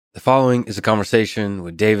The following is a conversation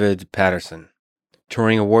with David Patterson,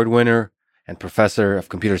 Turing Award winner and professor of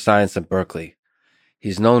computer science at Berkeley.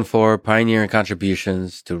 He's known for pioneering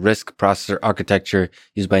contributions to RISC processor architecture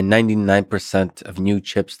used by 99% of new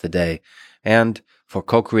chips today, and for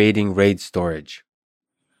co-creating RAID storage.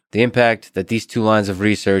 The impact that these two lines of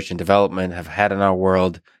research and development have had on our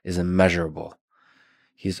world is immeasurable.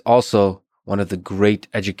 He's also one of the great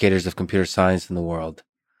educators of computer science in the world.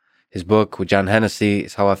 His book with John Hennessy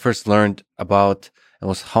is how I first learned about and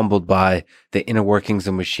was humbled by the inner workings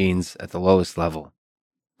of machines at the lowest level.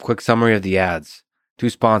 Quick summary of the ads. Two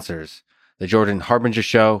sponsors, The Jordan Harbinger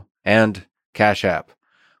Show and Cash App.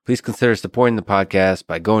 Please consider supporting the podcast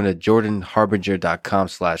by going to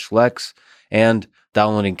jordanharbinger.com/Lex and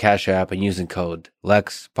downloading Cash App and using code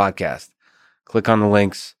LEXPODCAST. Click on the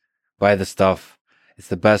links, buy the stuff. It's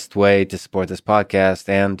the best way to support this podcast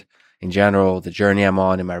and, in general, the journey I'm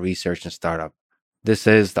on in my research and startup. This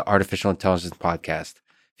is the Artificial Intelligence Podcast.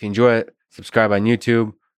 If you enjoy it, subscribe on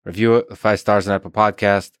YouTube, review it with 5 stars on Apple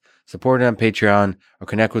Podcast, support it on Patreon, or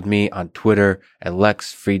connect with me on Twitter at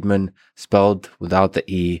Lex Friedman, spelled without the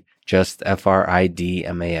E, just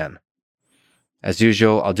Fridman. As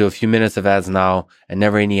usual, I'll do a few minutes of ads now and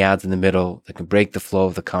never any ads in the middle that can break the flow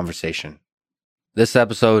of the conversation. This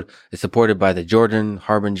episode is supported by The Jordan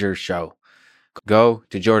Harbinger Show. Go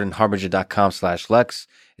to jordanharbinger.com/Lex.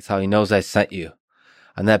 It's how he knows I sent you.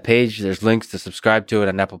 On that page, there's links to subscribe to it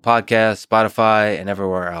on Apple Podcasts, Spotify, and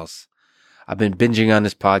everywhere else. I've been binging on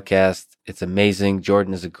this podcast. It's amazing.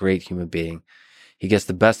 Jordan is a great human being. He gets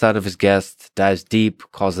the best out of his guests, dives deep,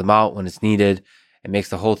 calls them out when it's needed, and makes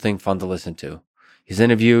the whole thing fun to listen to. He's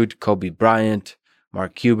interviewed Kobe Bryant,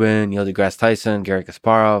 Mark Cuban, Neil deGrasse Tyson, Garry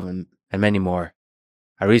Kasparov, and many more.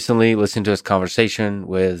 I recently listened to his conversation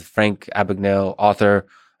with Frank Abagnale, author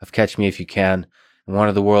of Catch Me If You Can, and one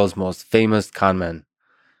of the world's most famous con men.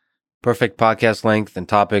 Perfect podcast length and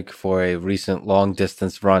topic for a recent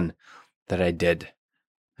long-distance run that I did.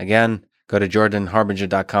 Again, go to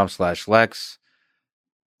jordanharbinger.com/Lex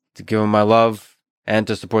to give him my love and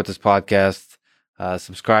to support this podcast.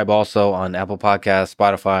 Subscribe also on Apple Podcasts,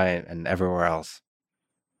 Spotify, and everywhere else.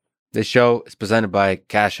 This show is presented by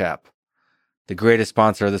Cash App, the greatest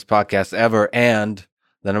sponsor of this podcast ever, and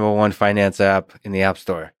the #1 finance app in the App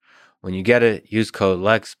Store. When you get it, use code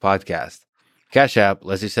LEXPODCAST. Cash App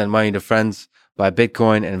lets you send money to friends, buy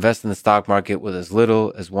Bitcoin, and invest in the stock market with as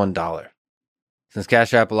little as $1. Since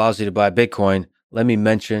Cash App allows you to buy Bitcoin, let me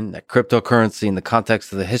mention that cryptocurrency in the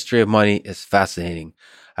context of the history of money is fascinating.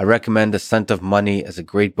 I recommend Ascent of Money as a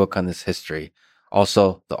great book on this history.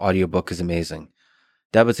 Also, the audiobook is amazing.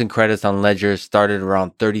 Debits and credits on ledgers started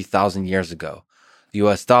around 30,000 years ago. The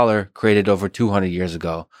US dollar created over 200 years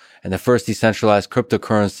ago, and the first decentralized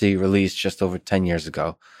cryptocurrency released just over 10 years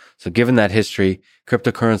ago. So given that history,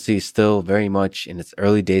 cryptocurrency is still very much in its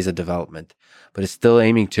early days of development, but it's still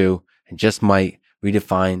aiming to, and just might,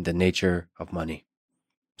 redefine the nature of money.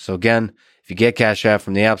 So again, if you get Cash App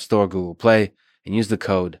from the App Store or Google Play and use the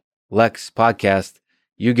code LEXPODCAST,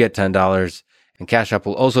 you get $10, and Cash App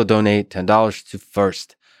will also donate $10 to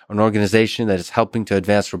FIRST, an organization that is helping to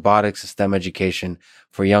advance robotics and STEM education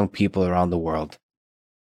for young people around the world.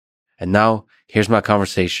 And now, here's my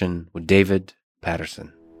conversation with David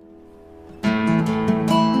Patterson.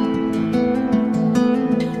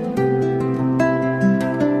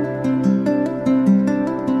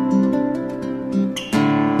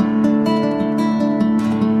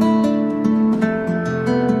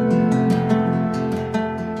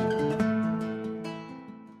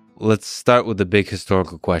 Let's start with the big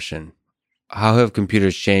historical question. How have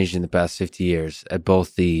computers changed in the past 50 years at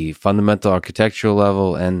both the fundamental architectural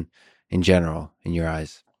level and in general, in your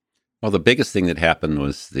eyes? Well, the biggest thing that happened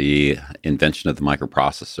was the invention of the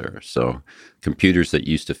microprocessor. So computers that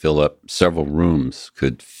used to fill up several rooms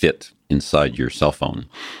could fit inside your cell phone.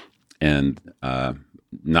 And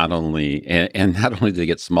not only did they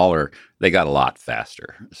get smaller, they got a lot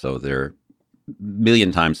faster. So they're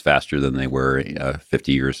million times faster than they were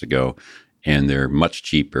 50 years ago, and they're much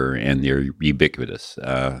cheaper, and they're ubiquitous.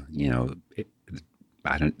 There's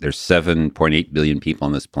 7.8 billion people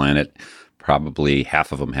on this planet. Probably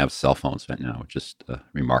half of them have cell phones right now, which is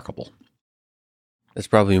remarkable. There's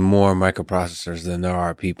probably more microprocessors than there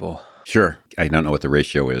are people. Sure. I don't know what the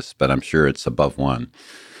ratio is, but I'm sure it's above 1.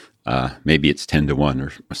 Maybe it's 10 to 1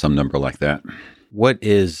 or some number like that. What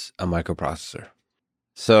is a microprocessor?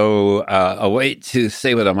 So a way to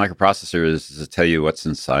say what a microprocessor is to tell you what's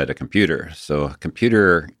inside a computer. So a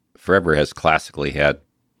computer forever has classically had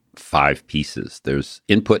 5 pieces. There's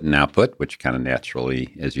input and output, which kind of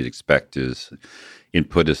naturally, as you'd expect, is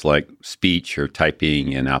input is like speech or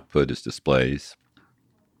typing, and output is displays.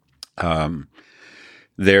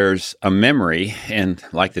 There's a memory, and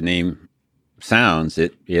like the name sounds,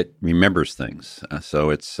 it remembers things. So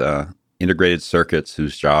it's integrated circuits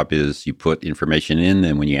whose job is you put information in,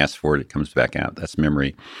 and when you ask for it, it comes back out. That's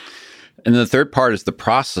memory. And the third part is the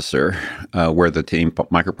processor, where the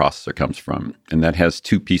microprocessor comes from. And that has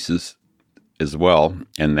two pieces as well.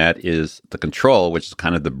 And that is the control, which is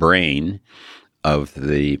kind of the brain of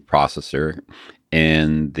the processor,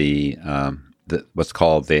 and the what's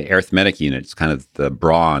called the arithmetic unit. It's kind of the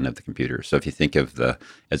brawn of the computer. So if you think of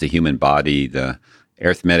as a human body, the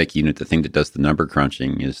arithmetic unit, the thing that does the number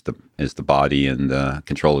crunching, is the body, and the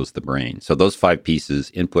control is the brain. So those five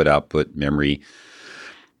pieces: input, output, memory,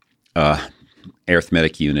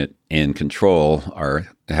 arithmetic unit, and control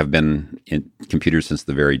have been in computers since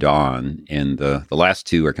the very dawn. And the last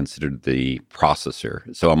two are considered the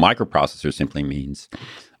processor. So a microprocessor simply means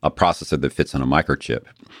a processor that fits on a microchip,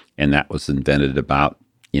 and that was invented about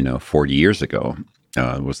 40 years ago.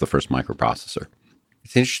 Was the first microprocessor.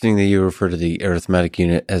 It's interesting that you refer to the arithmetic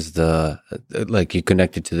unit as like you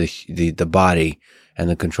connect it to the body, and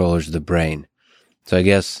the controller's the brain. So I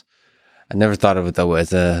guess I never thought of it that way.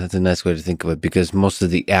 It's a nice way to think of it, because most of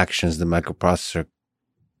the actions the microprocessor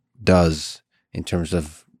does in terms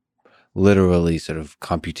of literally sort of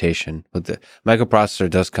computation, but the microprocessor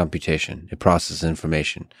does computation. It processes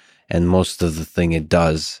information, and most of the thing it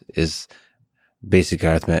does is basic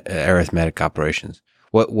arithmetic operations.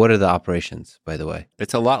 What are the operations, by the way?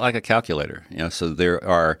 It's a lot like a calculator. So there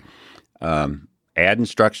are add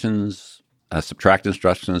instructions, subtract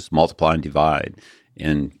instructions, multiply and divide.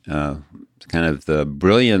 And kind of the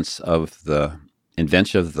brilliance of the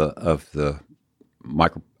invention of the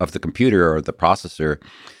computer or the processor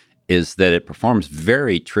is that it performs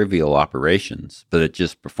very trivial operations, but it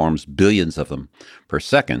just performs billions of them per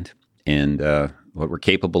second. And what we're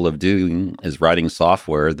capable of doing is writing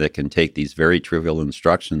software that can take these very trivial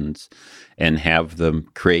instructions and have them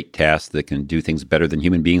create tasks that can do things better than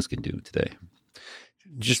human beings can do today.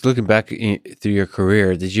 Just looking back through your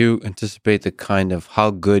career, did you anticipate the kind of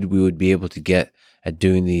how good we would be able to get at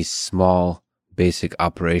doing these small, basic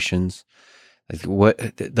operations?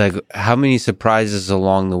 How many surprises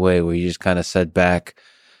along the way where you just kind of sat back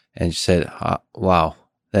and said, wow,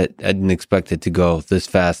 I didn't expect it to go this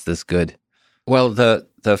fast, this good? Well,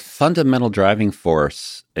 the fundamental driving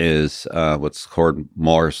force is what's called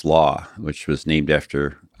Moore's Law, which was named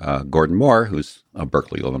after Gordon Moore, who's a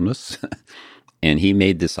Berkeley alumnus. And he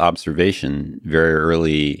made this observation very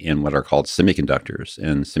early in what are called semiconductors.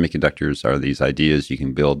 And semiconductors are these ideas you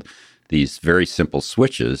can build these very simple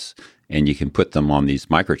switches, and you can put them on these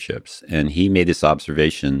microchips. And he made this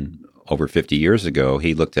observation over 50 years ago.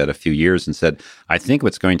 He looked at a few years and said, I think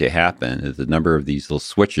what's going to happen is the number of these little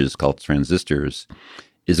switches called transistors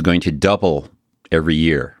is going to double every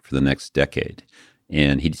year for the next decade.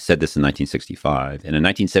 And he said this in 1965. And in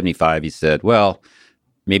 1975, he said, well,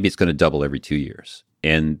 maybe it's going to double every 2 years.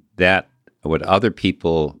 And that, what other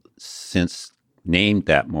people since named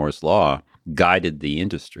that Moore's Law, guided the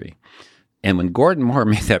industry. And when Gordon Moore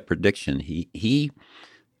made that prediction, he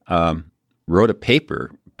wrote a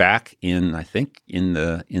paper back in, I think, in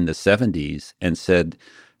the 70s, and said,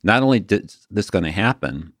 not only is this going to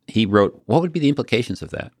happen, he wrote, what would be the implications of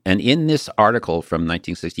that? And in this article from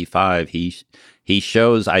 1965, he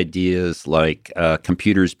shows ideas like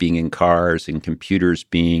computers being in cars and computers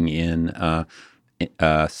being in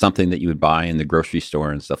something that you would buy in the grocery store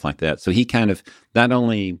and stuff like that. So he kind of not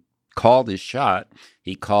only called his shot,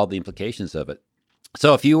 he called the implications of it.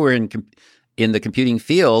 So if you were in the computing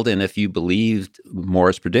field, and if you believed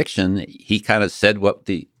Moore's prediction, he kind of said what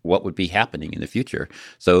would be happening in the future.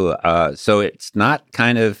 So it's not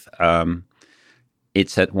kind of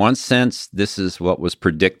it's at one sense this is what was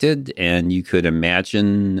predicted, and you could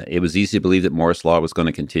imagine it was easy to believe that Moore's Law was going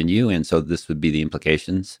to continue, and so this would be the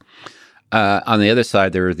implications. On the other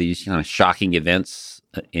side, there are these kind of shocking events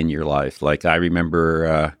in your life. Like I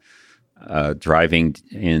remember driving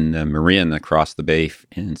in Marin across the bay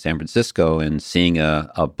in San Francisco and seeing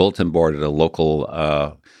a bulletin board at a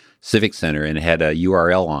local civic center, and it had a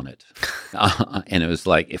URL on it, and it was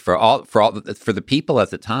like for the people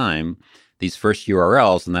at the time, these first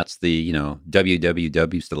URLs, and that's the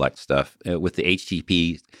www select stuff with the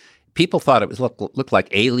HTTP. People thought it was looked like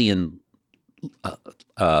alien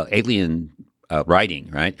writing,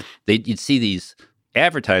 right? You'd see these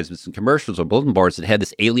advertisements and commercials or bulletin boards that had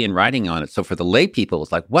this alien writing on it. So for the lay people,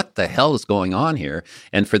 it's like, what the hell is going on here?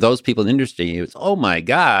 And for those people in the industry, it was, oh my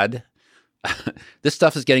God, this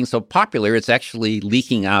stuff is getting so popular, it's actually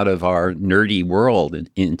leaking out of our nerdy world and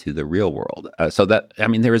into the real world.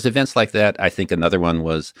 There was events like that. I think another one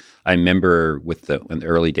was, I remember in the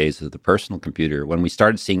early days of the personal computer, when we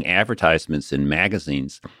started seeing advertisements in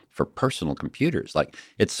magazines for personal computers. Like,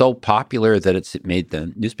 it's so popular that it made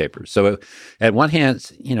the newspapers. So at one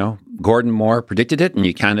hand, Gordon Moore predicted it, and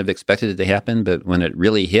you kind of expected it to happen. But when it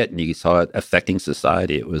really hit and you saw it affecting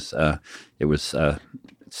society, it was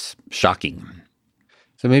shocking.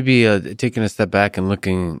 So maybe taking a step back and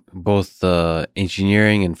looking both the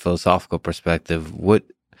engineering and philosophical perspective, what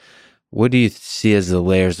do you see as the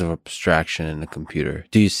layers of abstraction in a computer?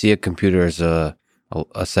 Do you see a computer as a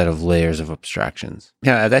set of layers of abstractions?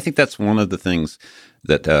 Yeah, I think that's one of the things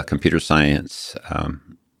that computer science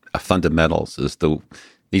fundamentals is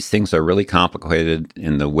these things are really complicated,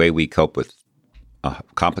 in the way we cope with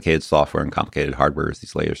complicated software and complicated hardware is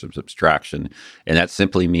these layers of abstraction. And that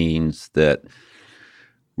simply means that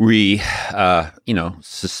we,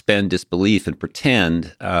 suspend disbelief and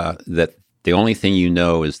pretend that the only thing you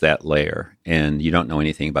know is that layer, and you don't know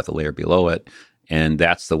anything about the layer below it. And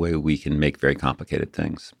that's the way we can make very complicated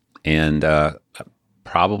things. And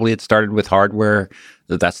probably it started with hardware.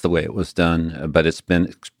 That's the way it was done. But it's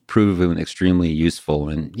been proven extremely useful.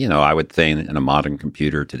 And, I would say in a modern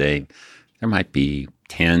computer today, there might be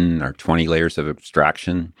 10 or 20 layers of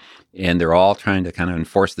abstraction. And they're all trying to kind of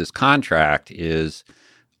enforce this contract is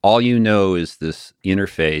all you know is this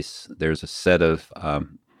interface. There's a set of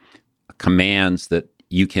commands that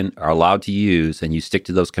you are allowed to use, and you stick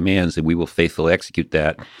to those commands, and we will faithfully execute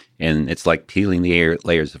that. And it's like peeling the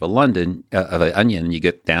layers of an onion, and you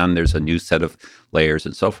get down, there's a new set of layers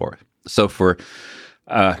and so forth. So for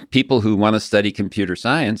people who want to study computer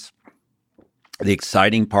science, the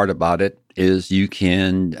exciting part about it is you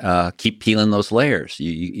can keep peeling those layers.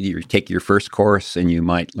 You take your first course, and you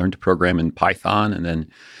might learn to program in Python, and then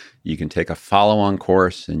you can take a follow-on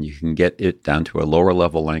course, and you can get it down to a lower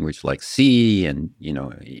level language like C, and you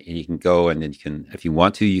can go, and then you can, if you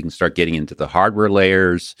want to, you can start getting into the hardware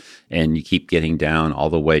layers, and you keep getting down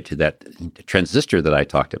all the way to that transistor that I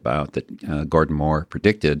talked about that Gordon Moore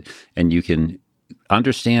predicted, and you can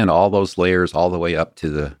understand all those layers all the way up to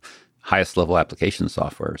the highest level application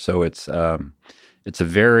software. So it's a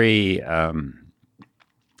very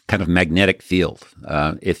kind of magnetic field.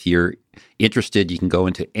 If you're interested, you can go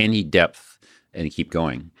into any depth and keep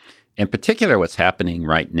going. In particular, what's happening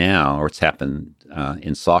right now, or what's happened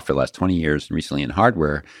in software the last 20 years and recently in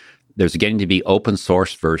hardware, there's getting to be open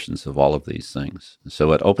source versions of all of these things. So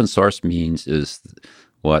what open source means is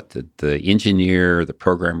what the engineer, the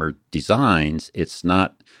programmer designs. It's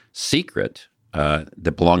not secret,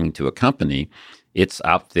 that belonging to a company. It's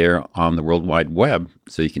out there on the World Wide Web,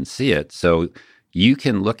 so you can see it. So you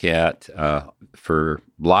can look at, for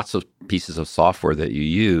lots of pieces of software that you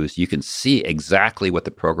use, you can see exactly what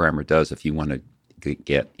the programmer does if you want to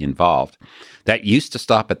get involved. That used to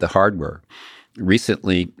stop at the hardware.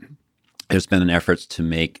 Recently, there's been an effort to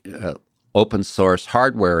make open source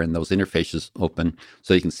hardware and those interfaces open,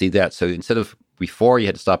 so you can see that. So instead of before you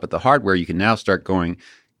had to stop at the hardware, you can now start going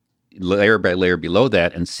layer by layer below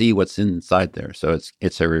that and see what's inside there. So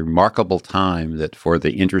it's a remarkable time that for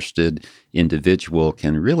the interested individual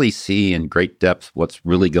can really see in great depth what's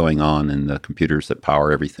really going on in the computers that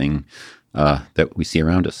power everything that we see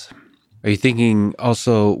around us. Are you thinking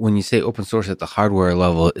also, when you say open source at the hardware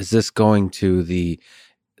level, is this going to the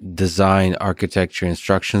design, architecture,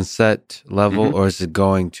 instruction set level, mm-hmm. or is it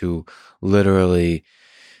going to literally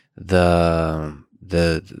the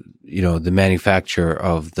manufacture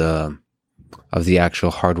of the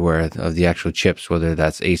actual hardware, of the actual chips, whether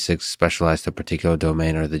that's ASICs specialized to a particular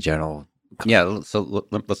domain or the general? Yeah, so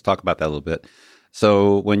let's talk about that a little bit.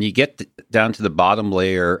 So when you get down to the bottom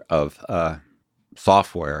layer of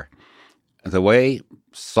software, the way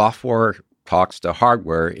software talks to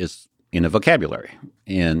hardware is in a vocabulary.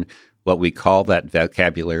 And what we call that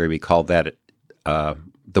vocabulary, we call that,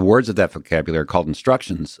 the words of that vocabulary are called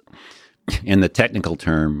instructions. And the technical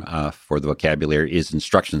term for the vocabulary is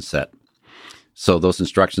instruction set. So those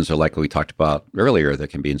instructions are like what we talked about earlier. There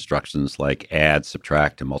can be instructions like add,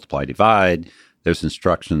 subtract, and multiply, divide. There's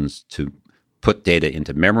instructions to put data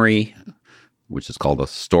into memory, which is called a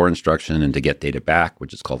store instruction, and to get data back,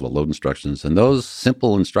 which is called a load instructions. And those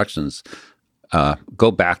simple instructions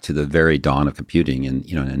go back to the very dawn of computing. And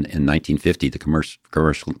in 1950, the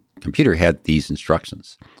commercial computer had these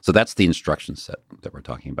instructions. So that's the instruction set that we're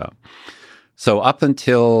talking about. So up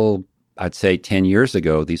until, I'd say, 10 years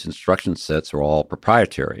ago, these instruction sets are all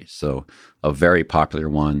proprietary. So a very popular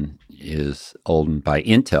one is owned by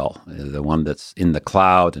Intel, the one that's in the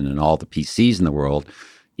cloud and in all the PCs in the world.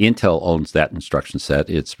 Intel owns that instruction set.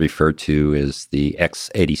 It's referred to as the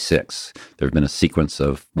x86. There have been a sequence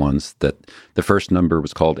of ones that the first number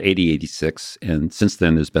was called 8086, and since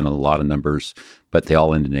then there's been a lot of numbers, but they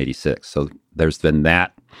all end in 86. So there's been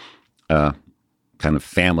that kind of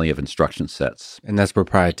family of instruction sets. And that's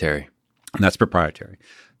proprietary. And that's proprietary.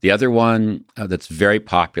 The other one that's very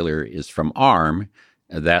popular is from ARM.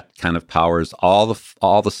 That kind of powers all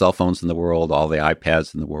the cell phones in the world, all the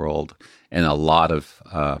iPads in the world, and a lot of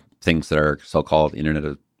things that are so-called Internet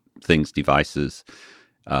of Things devices.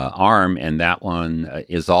 ARM, and that one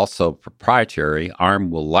is also proprietary.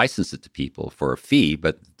 ARM will license it to people for a fee,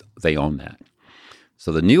 but they own that.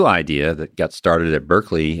 So the new idea that got started at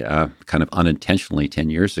Berkeley kind of unintentionally 10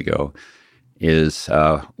 years ago is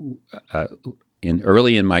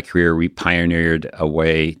early in my career, we pioneered a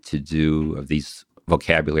way to do these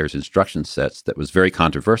vocabularies instruction sets that was very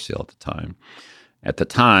controversial at the time. At the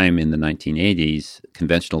time, in the 1980s,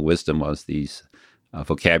 conventional wisdom was these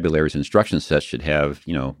vocabularies instruction sets should have,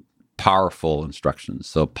 powerful instructions.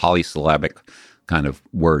 So polysyllabic kind of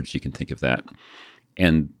words, you can think of that.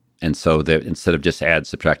 And so that instead of just add,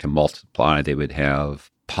 subtract, and multiply, they would have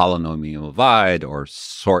polynomial divide or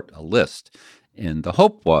sort a list. And the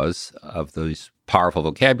hope was of those powerful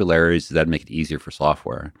vocabularies that'd make it easier for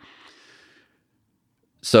software.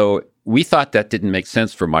 So we thought that didn't make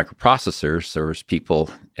sense for microprocessors. There was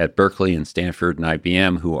people at Berkeley and Stanford and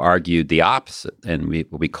IBM who argued the opposite. And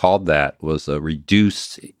what we called that was a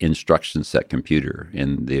reduced instruction set computer.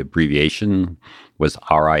 And the abbreviation was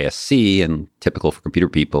RISC. And typical for computer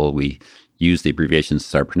people, we use the abbreviation to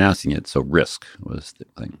start pronouncing it. So RISC was the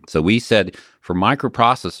thing. So we said for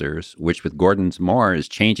microprocessors, which with Gordon's Moore is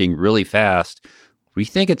changing really fast, we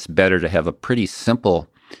think it's better to have a pretty simple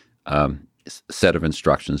set of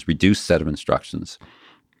instructions, reduced set of instructions,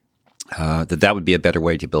 that would be a better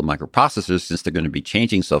way to build microprocessors since they're going to be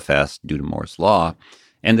changing so fast due to Moore's law.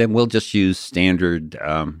 And then we'll just use standard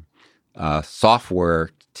software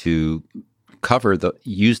to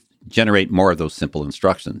generate more of those simple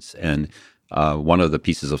instructions. And one of the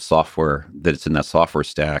pieces of software that's in that software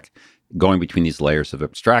stack going between these layers of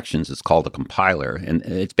abstractions is called a compiler. And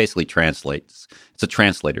it basically translates. It's a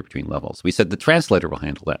translator between levels. We said the translator will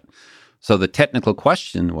handle that. So the technical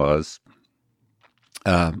question was,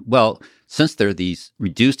 since there are these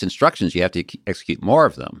reduced instructions, you have to execute more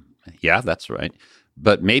of them. Yeah, that's right.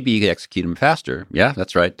 But maybe you can execute them faster. Yeah,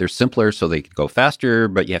 that's right. They're simpler, so they can go faster,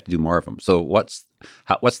 but you have to do more of them. So what's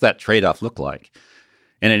that trade-off look like?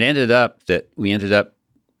 And it ended up that we ended up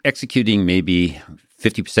executing maybe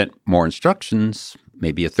 50% more instructions,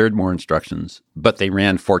 maybe a third more instructions, but they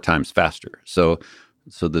ran 4 times faster. So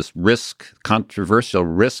this controversial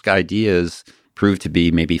RISC ideas proved to be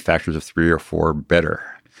maybe factors of 3 or 4 better.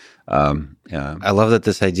 I love that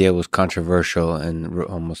this idea was controversial and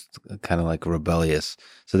almost kind of like rebellious.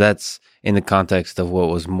 So that's in the context of what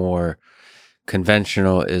was more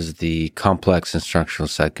conventional is the complex instructional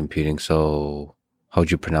set computing. So how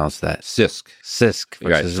would you pronounce that? CISC. CISC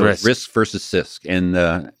versus right. RISC. So RISC versus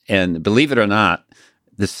CISC. And believe it or not,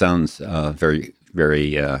 this sounds very,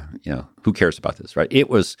 very, who cares about this, right? It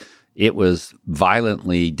was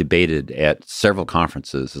violently debated at several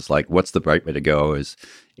conferences. It's like, what's the right way to go?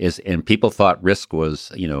 And people thought RISC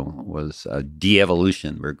was a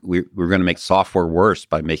de-evolution. We're going to make software worse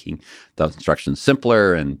by making the instructions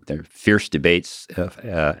simpler. And there were fierce debates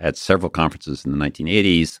at several conferences in the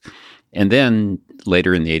 1980s. And then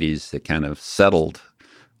later in the 80s, it kind of settled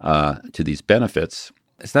to these benefits.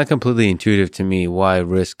 It's not completely intuitive to me why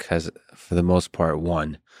RISC has, for the most part,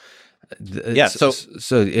 won. Yeah. So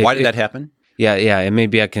why did that happen? Yeah. And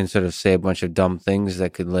maybe I can sort of say a bunch of dumb things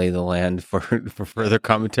that could lay the land for further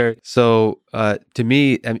commentary. So to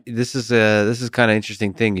me, this is kind of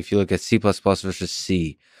interesting thing. If you look at C++ versus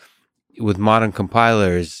C, with modern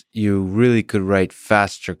compilers, you really could write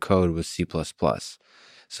faster code with C++.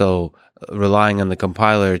 So relying on the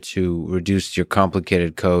compiler to reduce your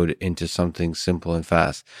complicated code into something simple and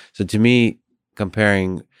fast. So to me,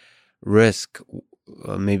 comparing RISC,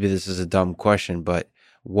 maybe this is a dumb question, but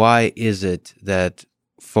why is it that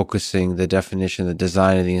focusing the definition, the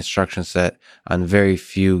design of the instruction set on very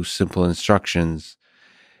few simple instructions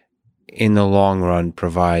in the long run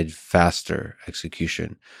provide faster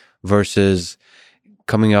execution versus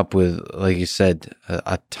coming up with, like you said,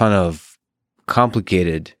 a ton of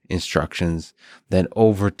complicated instructions, then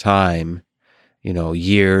over time,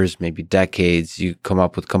 years, maybe decades, you come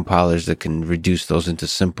up with compilers that can reduce those into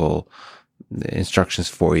simple instructions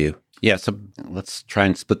for you. Yeah, so let's try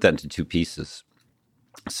and split that into 2 pieces.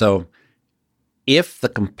 So if the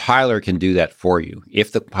compiler can do that for you,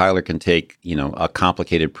 if the compiler can take, a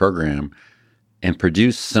complicated program and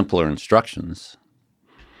produce simpler instructions,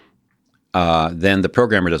 then the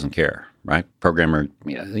programmer doesn't care, right? Programmer,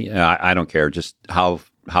 I don't care. Just how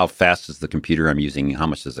fast is the computer I'm using? How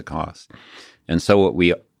much does it cost? And so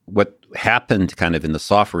what happened kind of in the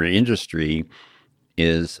software industry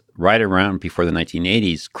is right around before the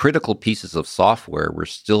 1980s, critical pieces of software were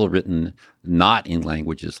still written not in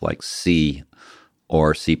languages like C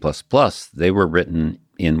or C++. They were written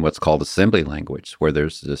in what's called assembly language, where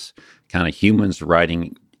there's this kind of humans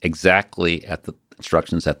writing exactly at the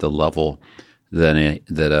instructions at the level that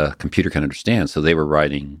a computer can understand. So they were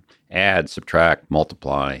writing add, subtract,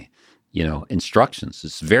 multiply, instructions.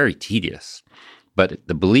 It's very tedious. But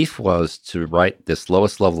the belief was to write this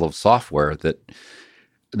lowest level of software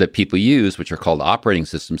that people use, which are called operating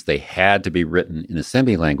systems. They had to be written in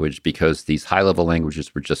assembly language because these high-level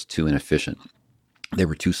languages were just too inefficient. They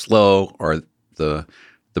were too slow, or the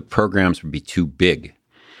programs would be too big.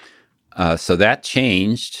 So that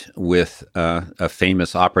changed with a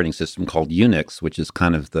famous operating system called Unix, which is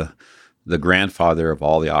kind of the grandfather of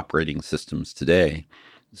all the operating systems today.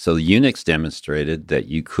 So Unix demonstrated that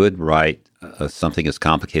you could write something as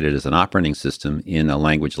complicated as an operating system in a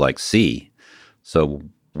language like C. So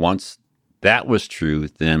once that was true,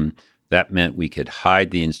 then that meant we could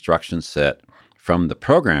hide the instruction set from the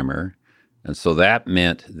programmer. And so that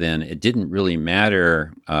meant then it didn't really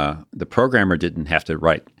matter. The programmer didn't have to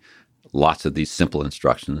write lots of these simple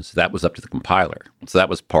instructions. That was up to the compiler. So that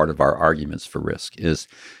was part of our arguments for RISC, is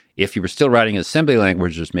if you were still writing assembly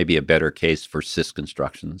language, there's maybe a better case for CISC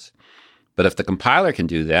instructions. But if the compiler can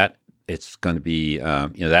do that, it's going to be,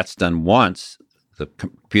 that's done once. The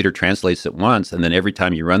computer translates it once, and then every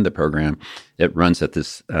time you run the program, it runs at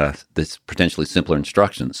this potentially simpler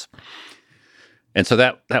instructions. And so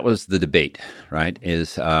that was the debate, right?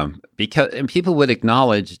 Because people would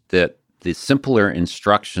acknowledge that the simpler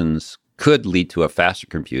instructions could lead to a faster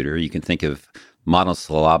computer. You can think of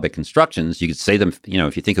monosyllabic instructions. You could say them,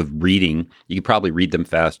 if you think of reading, you could probably read them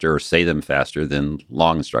faster or say them faster than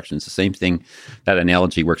long instructions. The same thing, that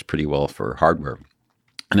analogy works pretty well for hardware.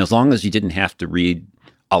 And as long as you didn't have to read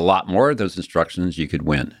a lot more of those instructions, you could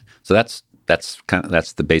win. So that's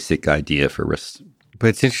the basic idea for RISC. But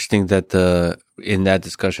it's interesting that in that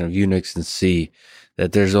discussion of Unix and C,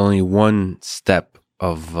 that there's only one step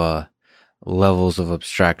of levels of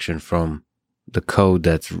abstraction from the code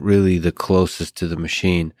that's really the closest to the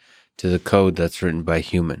machine to the code that's written by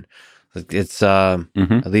human. It's at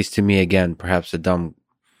least to me, again, perhaps a dumb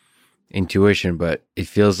intuition, but it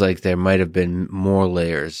feels like there might have been more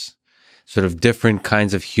layers, sort of different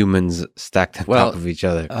kinds of humans stacked on top of each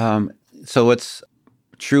other. So what's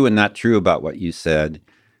true and not true about what you said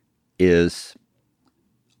is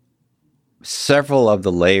several of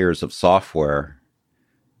the layers of software,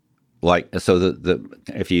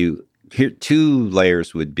 if you here, two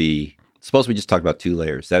layers would be, suppose we just talk about two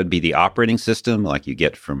layers. That would be the operating system, like you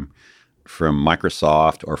get from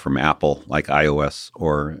Microsoft or from Apple, like iOS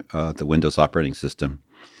or the Windows operating system.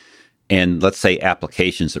 And let's say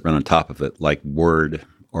applications that run on top of it, like Word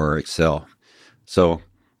or Excel. So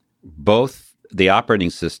both the operating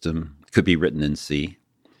system could be written in C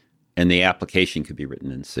and the application could be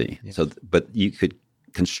written in C. Yes. But you could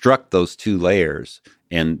construct those two layers,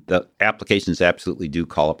 and the applications absolutely do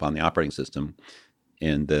call upon the operating system.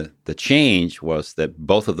 And the change was that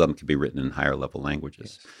both of them could be written in higher level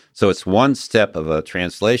languages. Yes. So it's one step of a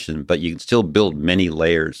translation, but you can still build many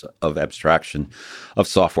layers of abstraction of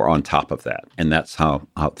software on top of that. And that's how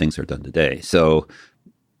things are done today. So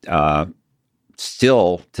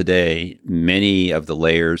still today, many of the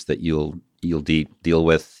layers that you'll deal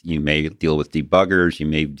with, you may deal with debuggers, you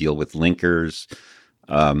may deal with linkers.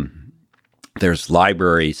 There's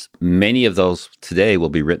libraries. Many of those today will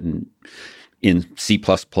be written in C++,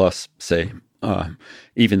 say,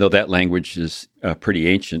 even though that language is pretty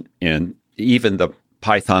ancient. And even the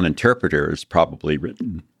Python interpreter is probably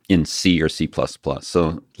written in C or C++.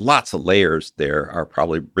 So lots of layers there are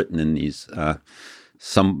probably written in these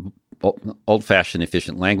some old-fashioned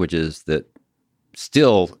efficient languages that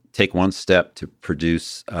still take one step to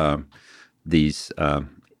produce these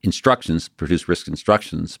instructions, produce RISC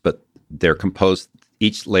instructions, but they're composed,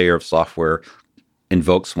 each layer of software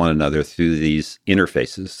invokes one another through these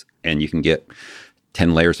interfaces, and you can get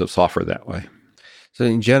 10 layers of software that way. So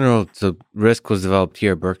in general, the RISC was developed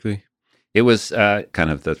here at Berkeley? It was kind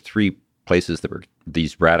of the three places that were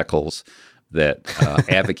these radicals that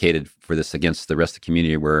advocated for this against the rest of the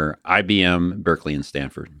community were IBM, Berkeley, and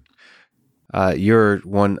Stanford. You're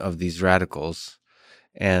one of these radicals,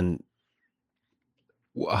 and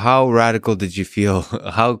how radical did you feel?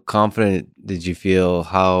 How confident did you feel?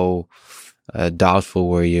 How doubtful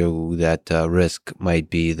where that risk might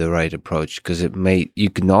be the right approach, because you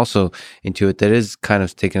can also intuit that is kind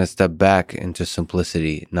of taking a step back into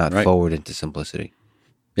simplicity, not Right. forward into simplicity.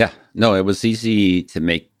 Yeah, no, it was easy to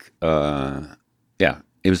make.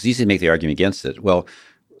 It was easy to make the argument against it. Well,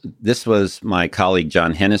 this was my colleague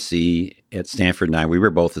John Hennessy at Stanford and I. We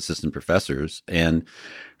were both assistant professors, and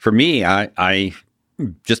for me, I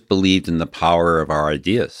just believed in the power of our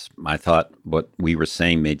ideas. I thought what we were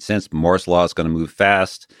saying made sense. Moore's law is going to move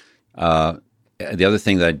fast. The other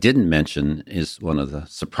thing that I didn't mention is one of the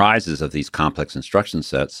surprises of these complex instruction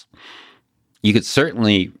sets. You could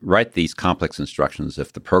certainly write these complex instructions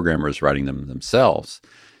if the programmer is writing them themselves.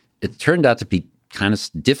 It turned out to be kind of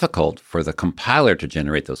difficult for the compiler to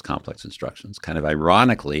generate those complex instructions. Kind of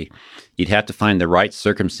ironically, you'd have to find the right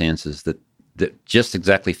circumstances that just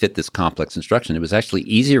exactly fit this complex instruction. It was actually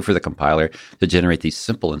easier for the compiler to generate these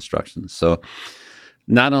simple instructions. So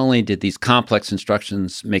not only did these complex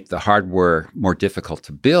instructions make the hardware more difficult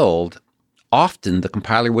to build, often the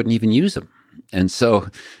compiler wouldn't even use them. And so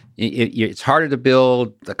it's harder to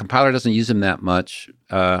build. The compiler doesn't use them that much.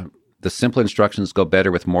 The simple instructions go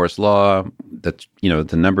better with Moore's law.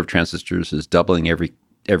 The number of transistors is doubling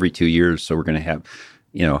every 2 years. So we're going to have,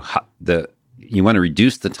 you want to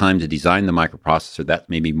reduce the time to design the microprocessor. That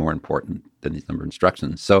may be more important than the number of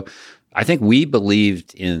instructions. So I think we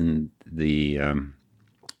believed in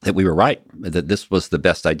that we were right, that this was the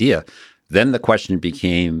best idea. Then the question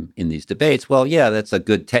became in these debates, well, yeah, that's a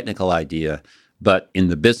good technical idea, but in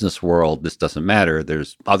the business world, this doesn't matter.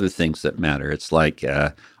 There's other things that matter. It's like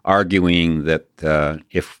arguing that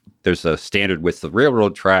if there's a standard width of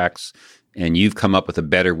railroad tracks and you've come up with a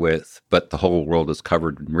better width, but the whole world is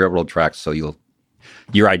covered in railroad tracks, so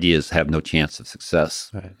your ideas have no chance of success,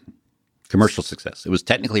 Right. Commercial success. It was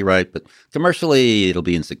technically right, but commercially it'll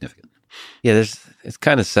be insignificant. Yeah, it's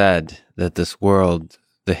kind of sad that this world,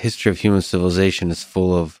 the history of human civilization, is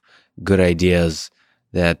full of good ideas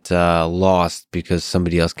that lost because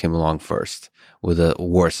somebody else came along first with a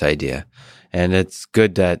worse idea. And it's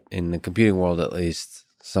good that in the computing world, at least,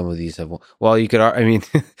 some of these have. Well, you could. I mean,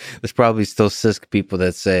 there's probably still CISC people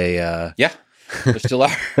that say, yeah, there still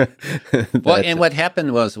are. Well, and what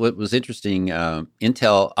happened was what was interesting.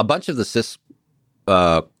 Intel, a bunch of the CISC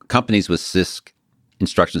companies with CISC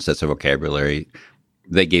instruction sets of vocabulary,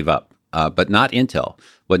 they gave up, but not Intel.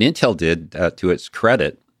 What Intel did, to its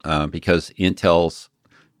credit, because Intel's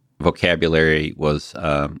vocabulary was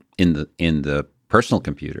in the personal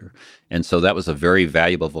computer, and so that was a very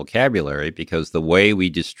valuable vocabulary because the way we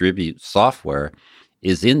distribute software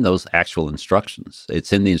is in those actual instructions.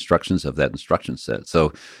 It's in the instructions of that instruction set.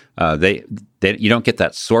 So you don't get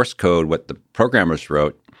that source code, what the programmers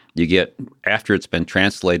wrote. You get, after it's been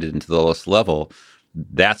translated into the lowest level,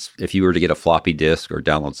 that's if you were to get a floppy disk or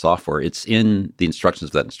download software, it's in the instructions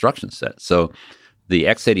of that instruction set. So the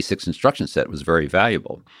x86 instruction set was very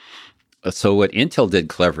valuable. So what Intel did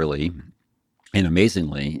cleverly and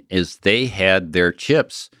amazingly is they had their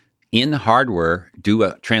chips in hardware do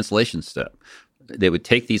a translation step. They would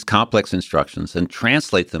take these complex instructions and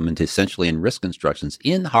translate them into essentially in RISC instructions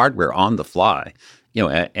in hardware on the fly,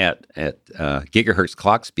 at gigahertz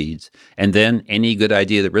clock speeds. And then any good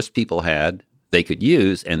idea that RISC people had, they could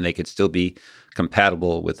use, and they could still be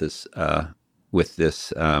compatible with this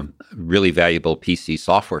really valuable PC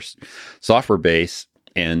software base,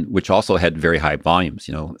 and which also had very high volumes,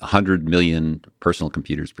 100 million personal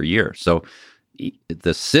computers per year. So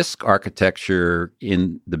the CISC architecture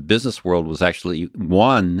in the business world was actually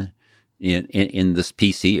won in this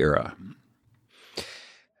PC era.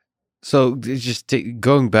 So just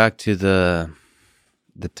going back to the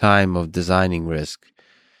time of designing RISC,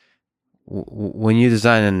 when you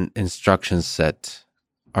design an instruction set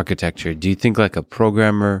architecture, do you think like a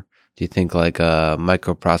programmer? Do you think like a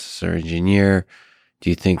microprocessor engineer? Do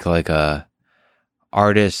you think like a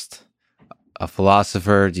artist, a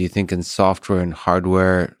philosopher? Do you think in software and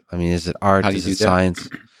hardware? I mean, is it art? Is it science?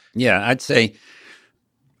 Yeah,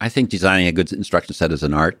 I think designing a good instruction set is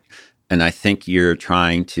an art. And I think you're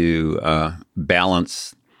trying to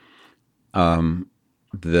balance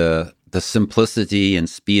the simplicity and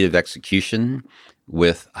speed of execution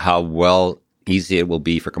with how easy it will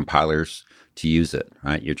be for compilers to use it,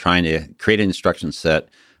 right? You're trying to create an instruction set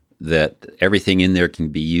that everything in there can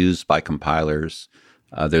be used by compilers.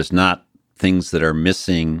 There's not things that are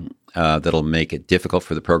missing that'll make it difficult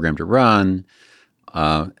for the program to run.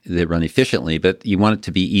 They run efficiently, but you want it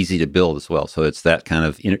to be easy to build as well. So it's that kind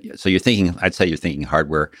of, so I'd say you're thinking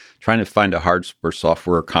hardware, trying to find a hardware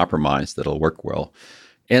software compromise that'll work well.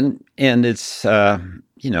 And it's,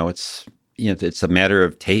 it's a matter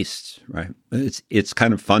of taste, right? It's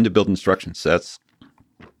kind of fun to build instruction sets.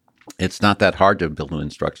 It's not that hard to build an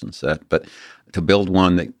instruction set, but to build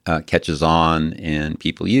one that catches on and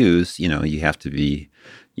people use, you have to be,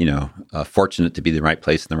 fortunate to be in the right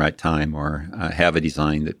place in the right time, or have a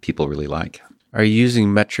design that people really like. Are you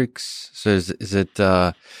using metrics? So is it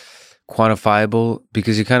quantifiable?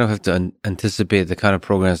 Because you kind of have to anticipate the kind of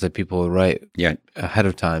programs that people will write ahead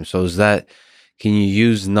of time. So can you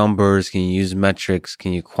use numbers? Can you use metrics?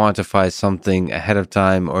 Can you quantify something ahead of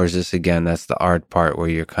time? Or is this, again, that's the art part where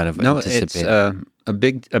you're kind of anticipating? No,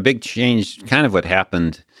 it's a big change. Kind of what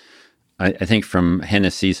happened, I think, from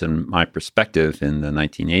Hennessy's and my perspective in the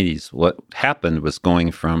 1980s. What happened was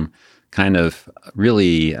going from kind of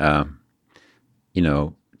really,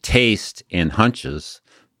 taste and hunches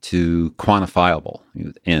to quantifiable.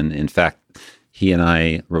 And in fact, he and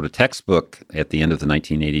I wrote a textbook at the end of the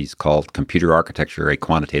 1980s called Computer Architecture, A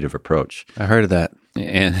Quantitative Approach. I heard of that.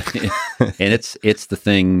 And it's the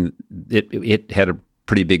thing, it had a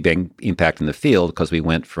pretty big impact in the field, because we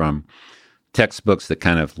went from textbooks that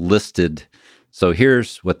kind of listed, so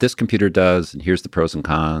here's what this computer does, and here's the pros and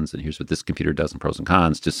cons, and here's what this computer does and pros and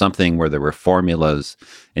cons, to something where there were formulas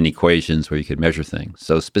and equations where you could measure things.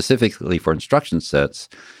 So specifically for instruction sets,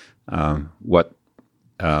 what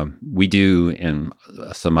we do, and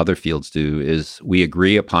some other fields do, is we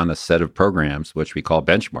agree upon a set of programs, which we call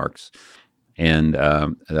benchmarks, and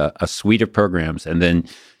a suite of programs. And then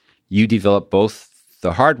you develop both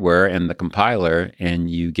the hardware and the compiler, and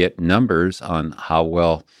you get numbers on how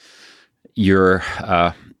well your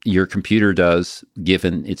computer does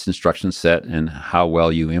given its instruction set, and how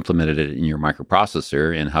well you implemented it in your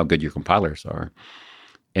microprocessor, and how good your compilers are.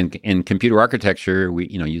 And in computer architecture, we,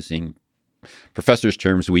 using professors'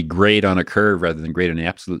 terms, we grade on a curve rather than grade on an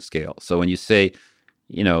absolute scale. So when you say,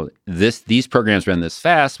 these programs ran this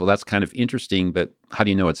fast, well, that's kind of interesting, but how do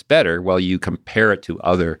you know it's better? Well, you compare it to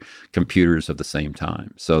other computers of the same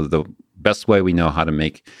time. So the best way we know how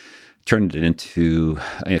to turn it into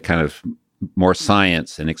a kind of more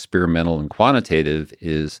science and experimental and quantitative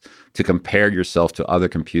is to compare yourself to other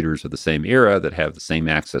computers of the same era that have the same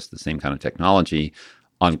access to the same kind of technology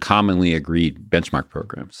on commonly agreed benchmark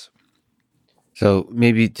programs. So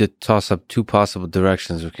maybe to toss up two possible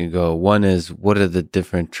directions we can go. One is, what are the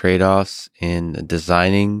different trade-offs in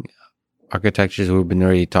designing architectures? We've been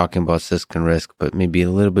already talking about CISC and RISC, but maybe a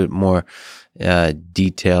little bit more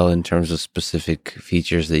detail in terms of specific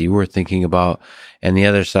features that you were thinking about. And the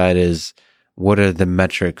other side is, what are the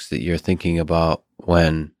metrics that you're thinking about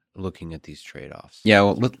when looking at these trade-offs? Yeah,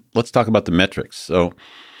 well, let's talk about the metrics. So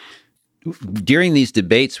during these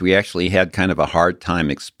debates, we actually had kind of a hard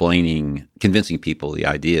time convincing people the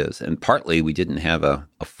ideas. And partly we didn't have a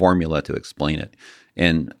formula to explain it.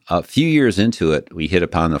 And a few years into it, we hit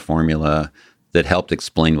upon a formula that helped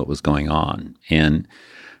explain what was going on. And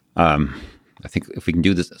I think if we can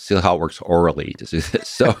do this, see how it works orally to do this.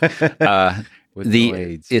 So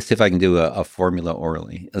see if I can do a formula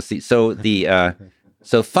orally. Let's see. So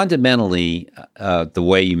So fundamentally, the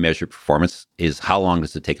way you measure performance is how long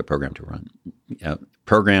does it take a program to run.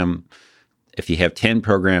 If you have 10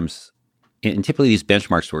 programs, and typically these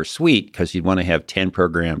benchmarks were sweet because you'd want to have 10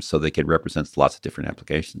 programs so they could represent lots of different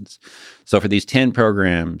applications. So for these 10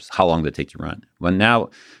 programs, how long did it take to run? Well, now,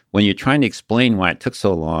 when you're trying to explain why it took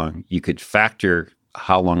so long, you could factor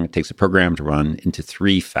how long it takes a program to run into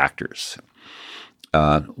three factors.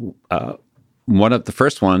 The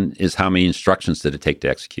first one is how many instructions did it take to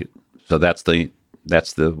execute. So that's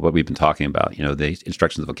what we've been talking about. The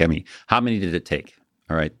instructions of alchemy. How many did it take?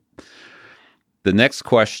 All right. The next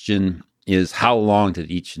question is, how long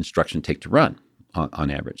did each instruction take to run on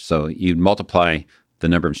average? So you multiply the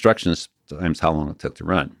number of instructions times how long it took to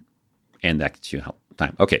run, and that gets you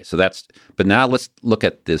time. Okay. But now let's look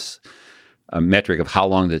at this metric of how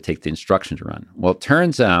long did it take the instruction to run. Well, it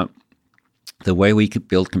turns out the way we could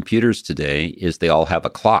build computers today is they all have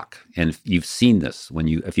a clock. And you've seen this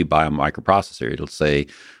if you buy a microprocessor, it'll say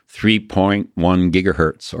 3.1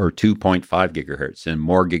 gigahertz or 2.5 gigahertz, and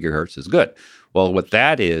more gigahertz is good. Well, what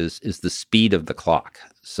that is the speed of the clock.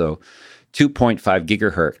 So 2.5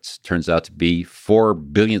 gigahertz turns out to be 4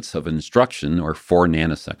 billionths of an instruction, or 4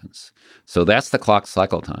 nanoseconds. So that's the clock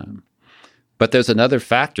cycle time. But there's another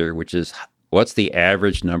factor, which is, what's the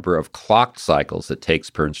average number of clock cycles it takes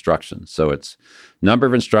per instruction? So it's number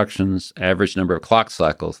of instructions, average number of clock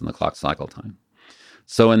cycles, and the clock cycle time.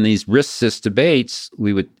 So in these RISC-CISC debates,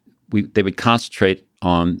 they would concentrate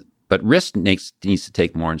on, but RISC needs to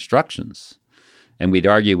take more instructions. And we'd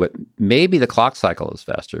argue what maybe the clock cycle is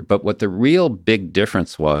faster, but what the real big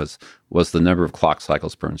difference was the number of clock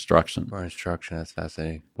cycles per instruction. Per instruction, that's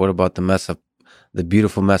fascinating. What about the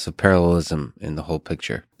beautiful mess of parallelism in the whole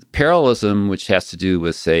picture? Parallelism, which has to do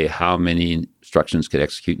with, say, how many instructions could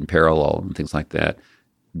execute in parallel and things like that.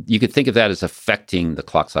 You could think of that as affecting the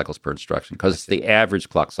clock cycles per instruction because it's the average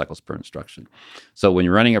clock cycles per instruction. So when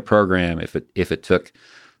you're running a program, if it took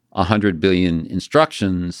 100 billion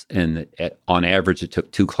instructions and on average it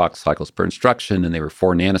took 2 clock cycles per instruction and they were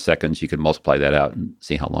 4 nanoseconds, you could multiply that out and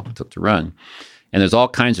see how long it took to run. And there's all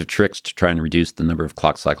kinds of tricks to try and reduce the number of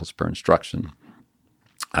clock cycles per instruction.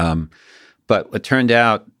 But it turned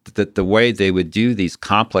out that the way they would do these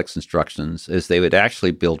complex instructions is they would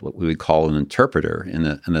actually build what we would call an interpreter in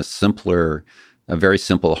a very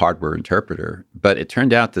simple hardware interpreter. But it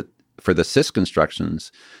turned out that for the CISC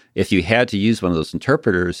instructions, if you had to use one of those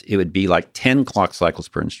interpreters, it would be like 10 clock cycles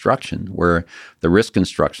per instruction, where the RISC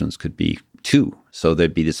instructions could be 2. So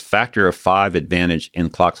there'd be this factor of 5 advantage in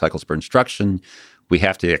clock cycles per instruction. We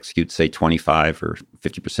have to execute, say, 25 or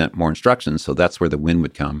 50% more instructions. So that's where the win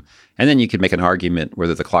would come. And then you could make an argument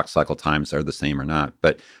whether the clock cycle times are the same or not.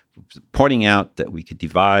 But pointing out that we could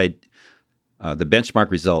divide the benchmark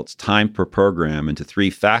results, time per program, into 3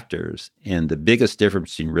 factors. And the biggest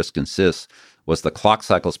difference between RISC and CISC was the clock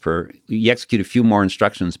cycles you execute a few more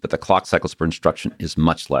instructions, but the clock cycles per instruction is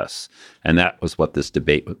much less. And that was what this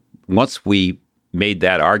debate was. Once we made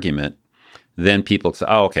that argument, then people said,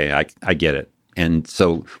 oh, okay, I get it. And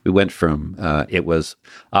so we went from it was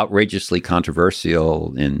outrageously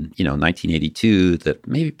controversial in 1982 that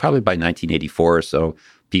probably by 1984 or so,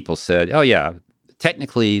 people said, oh yeah,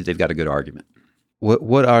 technically they've got a good argument.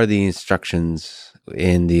 What are the instructions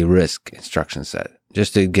in the RISC instruction set?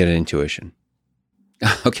 Just to get an intuition.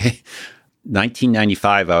 Okay.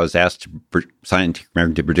 1995, I was asked to Scientific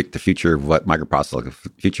American to predict the future of what microprocessor like the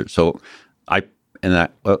future. So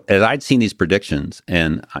as I'd seen these predictions,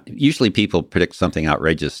 and usually people predict something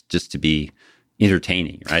outrageous just to be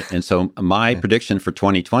entertaining, right? And so my prediction for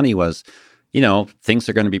 2020 was, things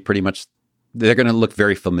are going to be they're going to look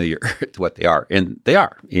very familiar to what they are. And they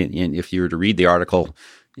are. And if you were to read the article,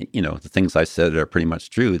 the things I said are pretty much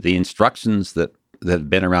true. The instructions that have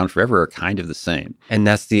been around forever are kind of the same. And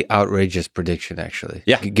that's the outrageous prediction, actually.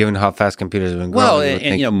 Yeah. Given how fast computers have been growing. Well,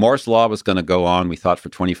 and Moore's Law was going to go on, we thought, for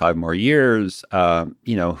 25 more years.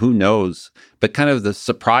 Who knows? But kind of the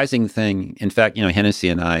surprising thing, in fact, Hennessy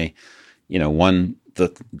and I, won the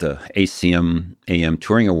ACM AM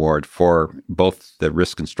Turing Award for both the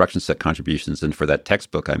RISC instruction set contributions and for that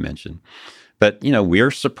textbook I mentioned. But,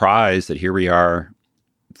 we're surprised that here we are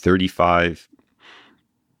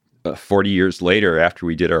 40 years later after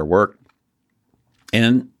we did our work.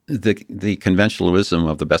 And the conventionalism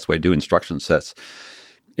of the best way to do instruction sets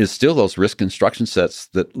is still those RISC instruction sets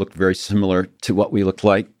that look very similar to what we looked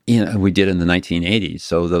like we did in the 1980s.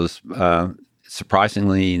 So those,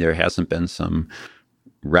 surprisingly, there hasn't been some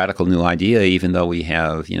radical new idea, even though we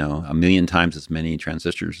have, 1 million times as many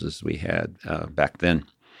transistors as we had back then.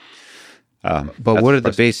 But what are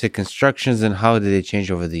the basic instructions and how do they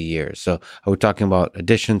change over the years? So are we talking about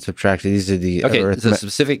addition, subtraction? These are the the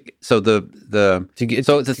specific. So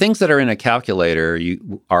the things that are in a calculator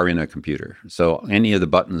are in a computer. So any of the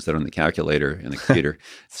buttons that are on the calculator in the computer.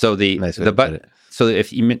 So the button. So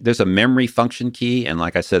if there's a memory function key, and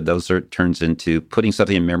like I said, turns into putting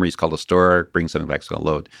something in memory is called a store. Bring something back is called a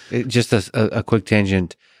load. Just a quick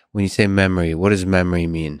tangent. When you say memory, what does memory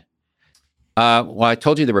mean? Well, I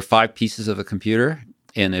told you there were 5 pieces of a computer.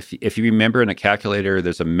 And if you remember in a calculator,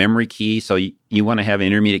 there's a memory key. So you want to have an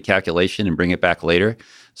intermediate calculation and bring it back later.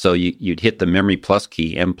 So you'd hit the memory plus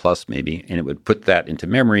key, M plus maybe, and it would put that into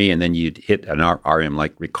memory. And then you'd hit an RM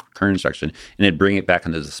like recurrent instruction and it'd bring it back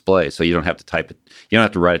on the display. So you don't have to type it. You don't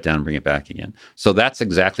have to write it down and bring it back again. So that's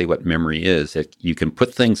exactly what memory is. You can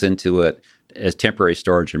put things into it as temporary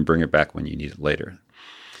storage and bring it back when you need it later.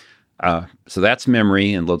 So that's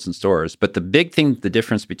memory and loads and stores. But the big thing, the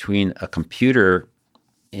difference between a computer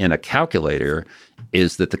and a calculator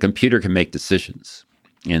is that the computer can make decisions.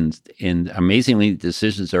 And amazingly,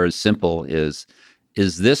 decisions are as simple as,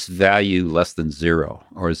 is this value less than 0?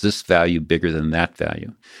 Or is this value bigger than that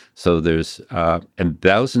value? So and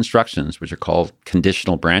those instructions, which are called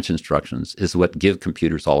conditional branch instructions, is what give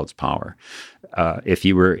computers all its power. If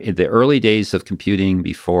you were in the early days of computing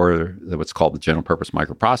before what's called the general purpose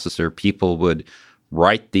microprocessor, people would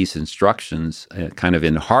write these instructions kind of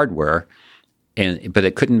in hardware, but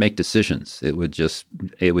it couldn't make decisions. It would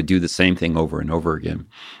do the same thing over and over again.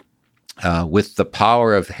 with the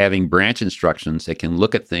power of having branch instructions, it can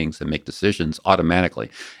look at things and make decisions automatically.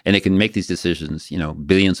 And it can make these decisions,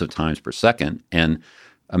 billions of times per second. And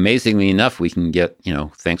amazingly enough, we can get,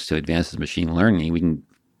 thanks to advances in machine learning, we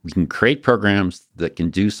can create programs that can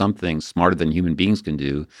do something smarter than human beings can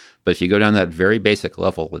do. But if you go down that very basic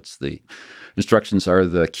level, it's the instructions are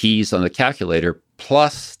the keys on the calculator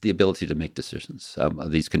plus the ability to make decisions,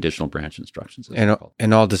 these conditional branch instructions.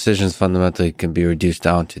 And all decisions fundamentally can be reduced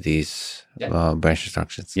down to these branch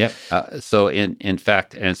instructions. Yeah. So in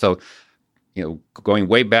fact, going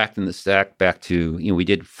way back in the stack, back to, we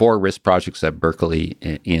did 4 RISC projects at Berkeley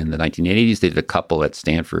in the 1980s. They did a couple at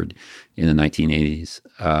Stanford in the 1980s.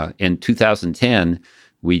 In 2010,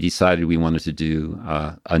 we decided we wanted to do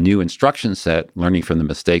a new instruction set, learning from the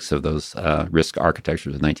mistakes of those RISC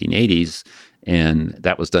architectures of the 1980s. And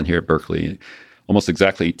that was done here at Berkeley almost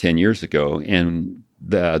exactly 10 years ago. And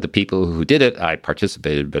the people who did it, I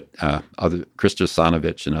participated, but Krista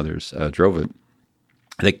Sanovich and others drove it.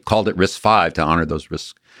 They called it RISC-V to honor those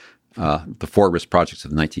RISC, the 4 RISC projects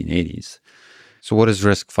of the 1980s. So what does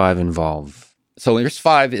RISC-V involve? So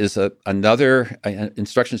RISC-V is another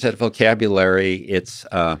instruction set vocabulary. It's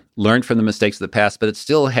learned from the mistakes of the past, but it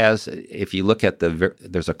still has, if you look at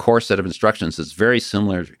there's a core set of instructions that's very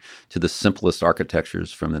similar to the simplest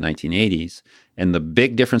architectures from the 1980s. And the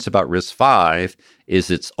big difference about RISC-V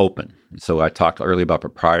is it's open. So I talked earlier about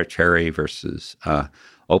proprietary versus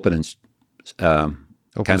open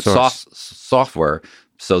kind of software.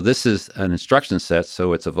 So this is an instruction set,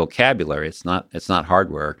 so it's a vocabulary. It's not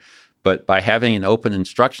hardware. But by having an open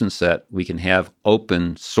instruction set, we can have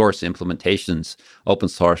open source implementations, open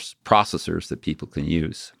source processors that people can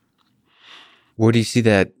use. Where do you see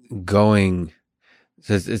that going?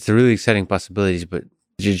 So it's a really exciting possibilities, but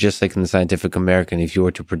just like in the Scientific American, if you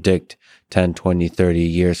were to predict 10, 20, 30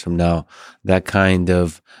 years from now, that kind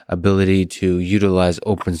of ability to utilize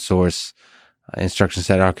open source instruction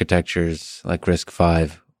set architectures like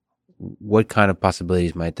RISC-V, what kind of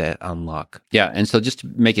possibilities might that unlock? Yeah, and so just to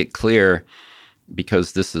make it clear,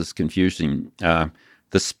 because this is confusing, the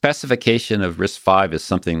specification of RISC-V is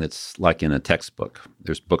something that's like in a textbook.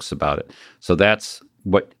 There's books about it. So that's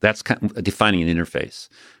kind of defining an interface.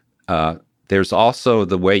 There's also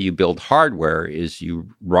the way you build hardware is you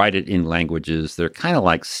write it in languages. They're kind of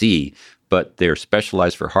like C, but they're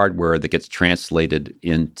specialized for hardware that gets translated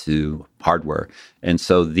into hardware. And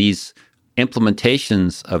so these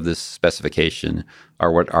implementations of this specification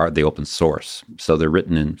are what are the open source. So they're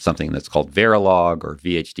written in something that's called Verilog or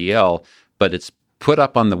VHDL, but it's put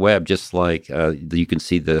up on the web just like you can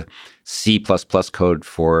see the C++ code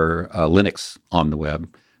for Linux on the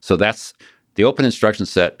web. So that's the open instruction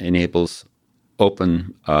set enables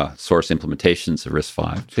open source implementations of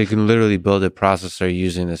RISC-V. So you can literally build a processor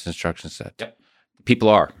using this instruction set. Yep. People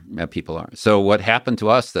are. So what happened to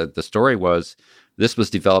us, the story was, this was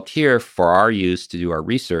developed here for our use to do our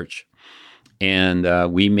research. And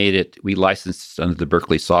we licensed under the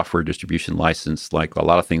Berkeley Software Distribution License, like a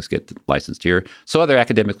lot of things get licensed here. So other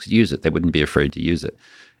academics could use it. They wouldn't be afraid to use it.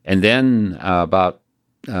 And then about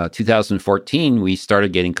 2014, we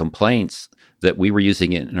started getting complaints that we were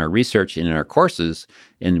using it in our research and in our courses.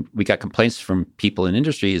 And we got complaints from people in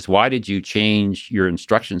industry is, why did you change your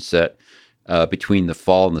instruction set between the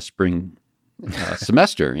fall and the spring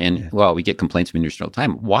semester? And well, we get complaints from industry all the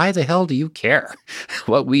time. Why the hell do you care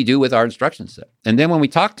what we do with our instruction set? And then when we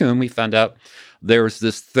talked to them, we found out there was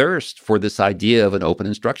this thirst for this idea of an open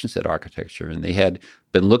instruction set architecture. And they had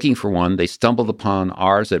been looking for one. They stumbled upon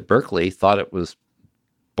ours at Berkeley, thought it was,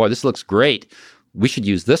 boy, this looks great. We should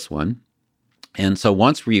use this one. And so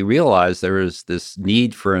once we realized there was this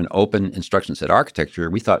need for an open instruction set architecture,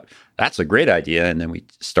 we thought that's a great idea. And then we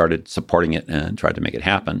started supporting it and tried to make it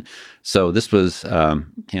happen. So this was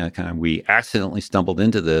we accidentally stumbled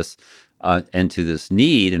into this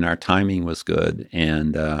need, and our timing was good.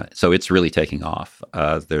 And so it's really taking off.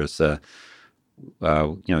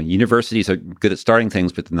 Universities are good at starting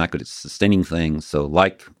things, but they're not good at sustaining things. So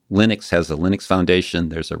like Linux has a Linux Foundation,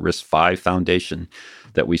 there's a RISC-V Foundation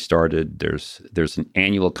that we started. There's an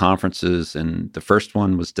annual conferences, and the first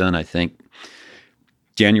one was done, I think,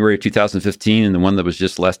 January of 2015, and the one that was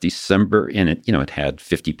just last December, and it had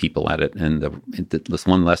 50 people at it, and this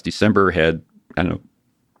one last December had,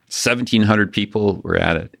 1,700 people were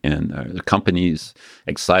at it, and the companies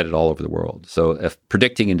excited all over the world. So if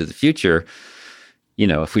predicting into the future,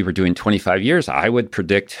 if we were doing 25 years, I would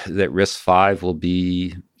predict that RISC-V will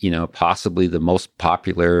be, possibly the most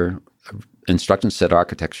popular instruction set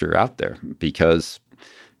architecture out there, because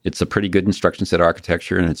it's a pretty good instruction set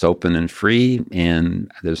architecture, and it's open and free,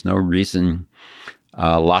 and there's no reason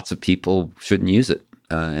lots of people shouldn't use it.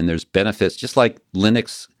 and there's benefits. Just like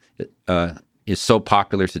Linux is so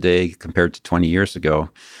popular today compared to 20 years ago,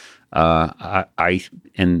 the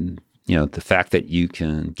fact that you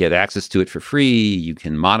can get access to it for free, you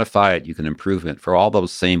can modify it, you can improve it for all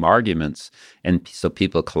those same arguments, and so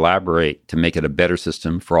people collaborate to make it a better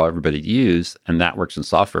system for everybody to use, and that works in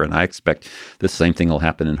software. And I expect the same thing will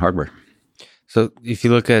happen in hardware. So if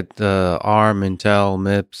you look at ARM, Intel,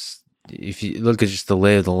 MIPS, if you look at just the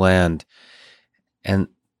lay of the land, and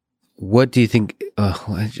what do you think,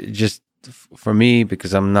 just for me,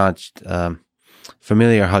 because I'm not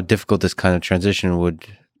familiar how difficult this kind of transition would,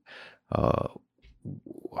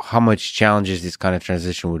 how much challenges this kind of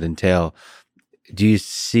transition would entail, do you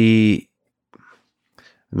see,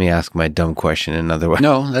 let me ask my dumb question another way.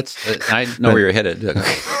 No, I know where you're headed.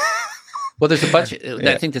 Well, there's a bunch.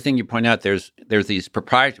 I think the thing you point out, there's these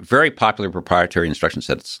very popular proprietary instruction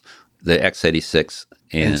sets, the x86.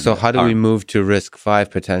 And so how do we move to RISC-V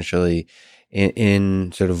potentially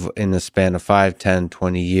in sort of in the span of 5, 10,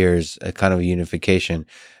 20 years, a kind of a unification?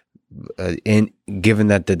 Given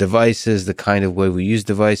that the devices, the kind of way we use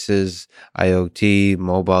devices, IoT,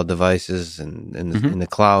 mobile devices, and in the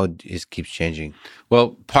cloud keeps changing.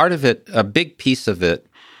 Well, part of it, a big piece of it,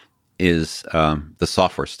 is the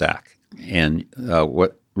software stack. And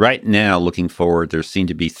right now, looking forward, there seem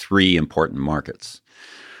to be three important markets.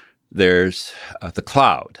 There's the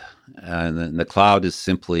cloud, and the cloud is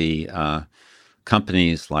simply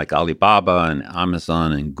companies like Alibaba and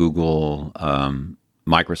Amazon and Google,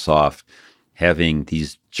 Microsoft, having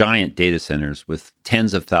these giant data centers with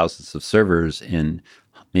tens of thousands of servers in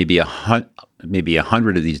maybe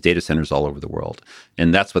 100 of these data centers all over the world.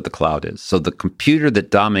 And that's what the cloud is. So the computer that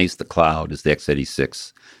dominates the cloud is the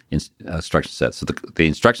x86 instruction set. So the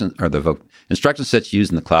instruction sets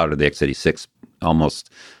used in the cloud are the x86. Almost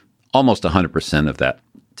 100% of that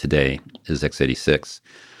today is x86.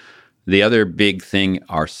 The other big thing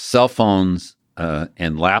are cell phones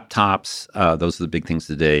and laptops. Those are the big things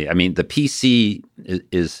today. I mean, the PC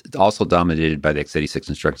is also dominated by the x86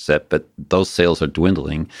 instruction set, but those sales are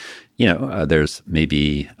dwindling. There's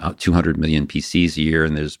maybe 200 million PCs a year,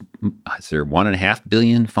 and is there 1.5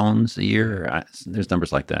 billion phones a year? There's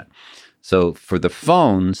numbers like that. So for the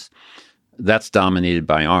phones, that's dominated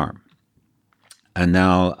by ARM. And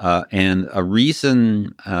now, and a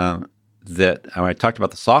reason that I talked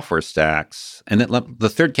about the software stacks, and the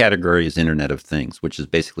third category is Internet of Things, which is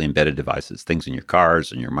basically embedded devices, things in your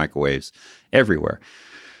cars and your microwaves everywhere.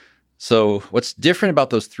 So what's different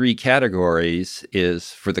about those three categories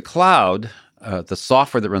is for the cloud, the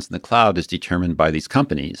software that runs in the cloud is determined by these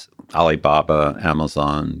companies, Alibaba,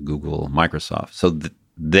 Amazon, Google, Microsoft. So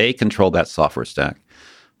they control that software stack.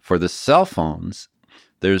 For the cell phones,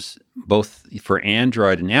 there's both for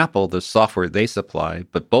Android and Apple, the software they supply,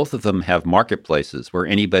 but both of them have marketplaces where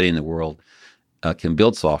anybody in the world can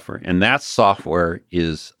build software. And that software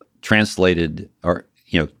is translated or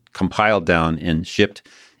compiled down and shipped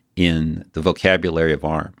in the vocabulary of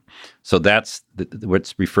ARM. So that's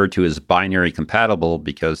what's referred to as binary compatible,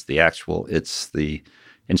 because the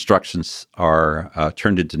instructions are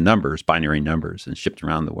turned into numbers, binary numbers, and shipped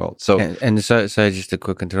around the world. So, so just a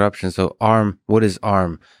quick interruption. So ARM, what is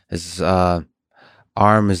ARM?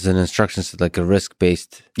 ARM is an instruction set, like a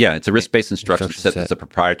RISC-based. Yeah, it's a RISC-based instruction set. It's a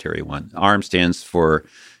proprietary one. ARM stands for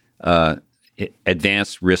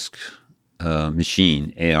Advanced RISC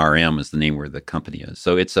Machine. ARM is the name where the company is.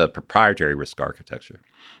 So it's a proprietary RISC architecture.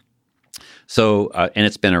 So, and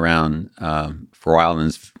it's been around for a while, and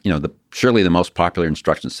it's surely the most popular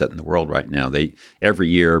instruction set in the world right now. Every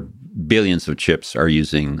year, billions of chips are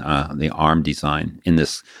using the ARM design in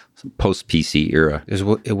this post-PC era.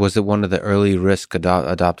 Was it one of the early RISC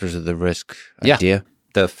adopters of the RISC idea?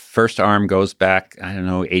 The first ARM goes back,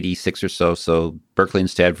 86 or so. So Berkeley and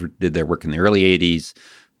Stanford did their work in the early 80s.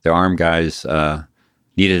 The ARM guys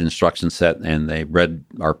needed an instruction set, and they read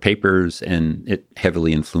our papers, and it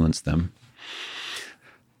heavily influenced them.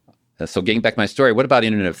 So getting back to my story, what about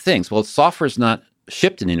Internet of Things? Well, software is not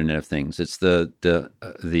shipped in Internet of Things. It's the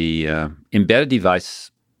embedded device.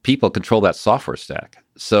 People control that software stack.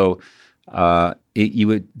 So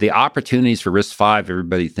the opportunities for RISC-V,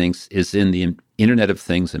 everybody thinks, is in the Internet of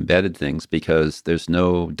Things, embedded things, because there's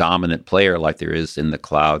no dominant player like there is in the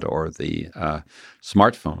cloud or the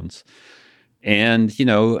smartphones. And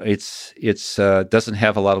it's doesn't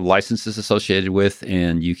have a lot of licenses associated with,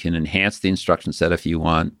 and you can enhance the instruction set if you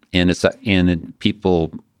want. And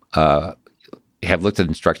people have looked at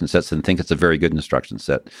instruction sets and think it's a very good instruction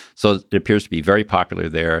set. So it appears to be very popular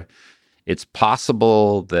there. It's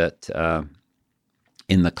possible that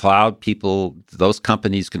In the cloud, those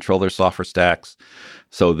companies control their software stacks.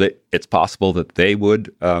 So it's possible that they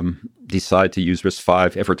would decide to use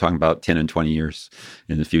RISC-V if we're talking about 10 and 20 years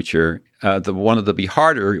in the future. The one that'll be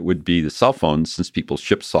harder would be the cell phones, since people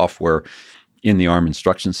ship software in the ARM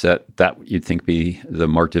instruction set. That you'd think be the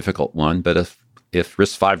more difficult one. But if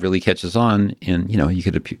RISC-V really catches on, and you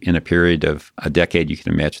could, in a period of a decade, you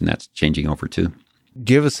can imagine that's changing over too.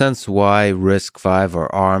 Do you have a sense why RISC-V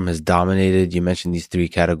or ARM has dominated? You mentioned these three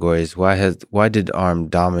categories. Why did ARM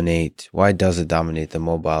dominate? Why does it dominate the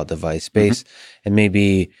mobile device space? Mm-hmm. And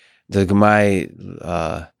maybe my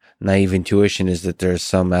naive intuition is that there are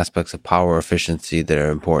some aspects of power efficiency that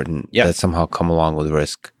are important that somehow come along with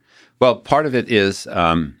RISC. Well, part of it is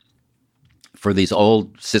for these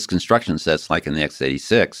old CISC instruction sets, like in the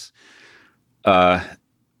x86,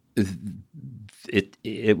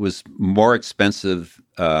 it was more expensive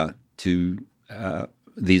to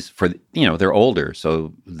these for they're older,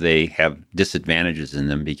 so they have disadvantages in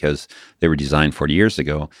them because they were designed 40 years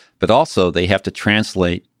ago. But also they have to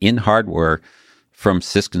translate in hardware from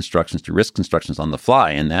CISC instructions to RISC instructions on the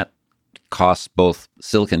fly, and that costs both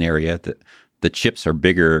silicon area. The chips are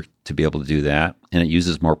bigger to be able to do that, and it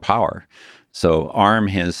uses more power. So ARM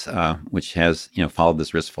has, which has followed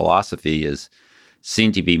this RISC philosophy, is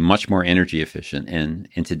seen to be much more energy efficient. And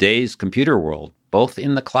in today's computer world, both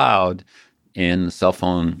in the cloud and the cell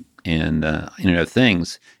phone and Internet of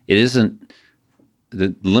Things, it isn't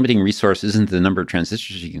the limiting resource isn't the number of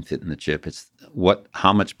transistors you can fit in the chip. It's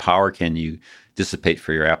how much power can you dissipate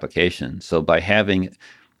for your application. So by having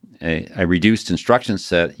a reduced instruction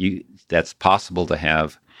set, that's possible to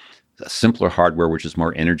have a simpler hardware which is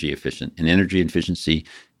more energy efficient. And energy efficiency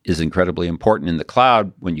is incredibly important in the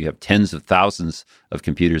cloud. When you have tens of thousands of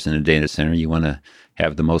computers in a data center, you want to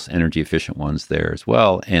have the most energy efficient ones there as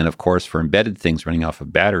well. And of course, for embedded things running off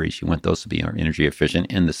of batteries, you want those to be more energy efficient,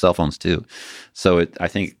 and the cell phones too. So I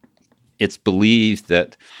think it's believed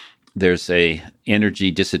that there's a energy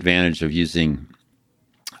disadvantage of using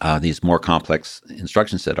these more complex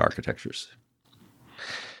instruction set architectures.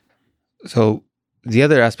 So the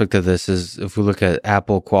other aspect of this is, if we look at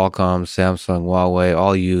Apple, Qualcomm, Samsung, Huawei,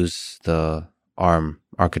 all use the ARM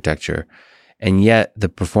architecture, and yet the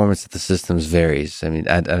performance of the systems varies. I mean,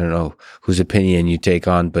 I don't know whose opinion you take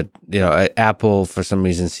on, but Apple for some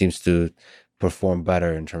reason seems to perform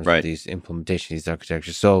better in terms of these implementations, these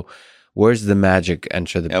architectures. So where's the magic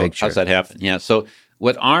enter the picture? How's that happen? Yeah. So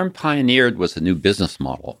what ARM pioneered was a new business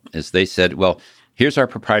model. Is they said, well, here's our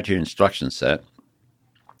proprietary instruction set,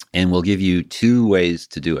 and we'll give you two ways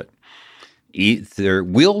to do it. Either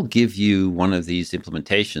we'll give you one of these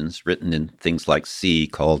implementations written in things like C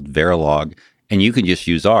called Verilog, and you can just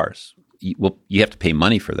use ours. You have to pay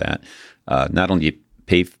money for that. Not only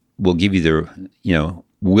we'll give you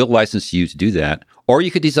we'll license you to do that, or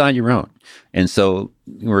you could design your own. And so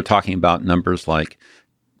we're talking about numbers like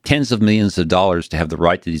tens of millions of dollars to have the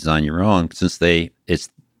right to design your own, since the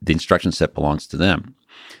instruction set belongs to them.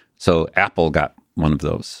 So Apple got one of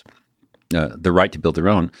those, the right to build their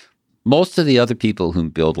own. Most of the other people who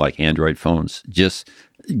build like Android phones just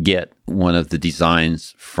get one of the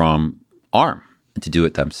designs from ARM to do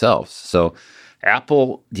it themselves. So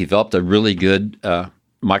Apple developed a really good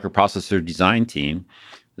microprocessor design team.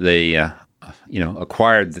 They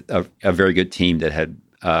acquired a very good team that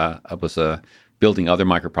was building other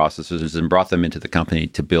microprocessors and brought them into the company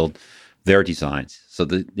to build their designs. So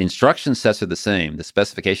the instruction sets are the same, the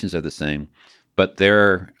specifications are the same, but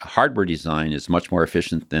their hardware design is much more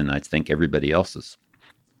efficient than I think everybody else's.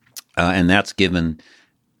 And that's given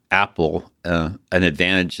Apple an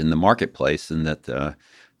advantage in the marketplace, in that the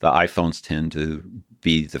iPhones tend to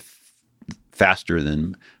be faster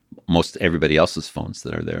than most everybody else's phones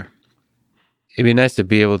that are there. It'd be nice to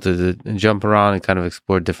be able to jump around and kind of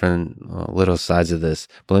explore different little sides of this.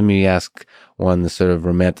 But let me ask one sort of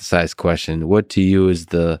romanticized question. What to you is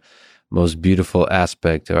the most beautiful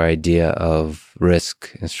aspect or idea of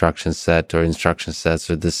RISC instruction set or instruction sets,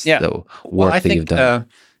 or the work that you've done?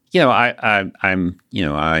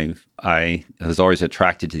 I was always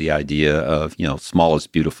attracted to the idea of, small is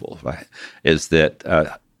beautiful, right? Is that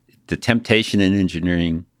the temptation in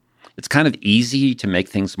engineering, it's kind of easy to make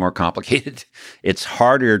things more complicated. It's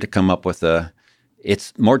harder to come up with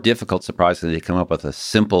it's more difficult, surprisingly, to come up with a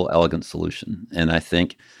simple, elegant solution. And I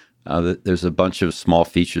think there's a bunch of small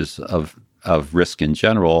features of RISC in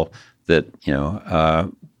general that,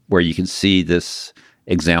 where you can see this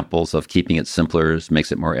examples of keeping it simpler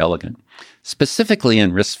makes it more elegant. Specifically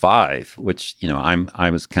in RISC-V, which, I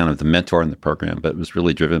was kind of the mentor in the program, but it was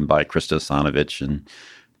really driven by Krista Osanovich and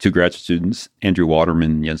two graduate students, Andrew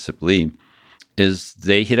Waterman and Jensip Lee, is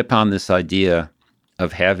they hit upon this idea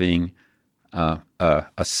of having a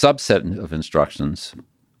subset of instructions,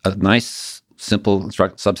 a nice, simple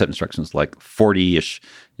subset instructions like 40-ish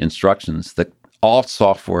instructions that all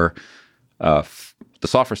software, the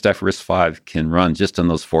software stack for RISC-V can run just on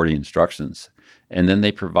those 40 instructions. And then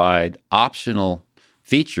they provide optional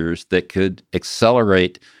features that could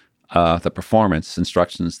accelerate the performance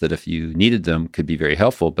instructions that, if you needed them, could be very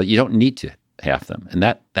helpful, but you don't need to have them. And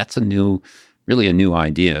that's really a new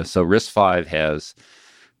idea. So RISC-V has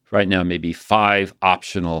right now maybe 5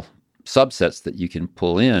 optional subsets that you can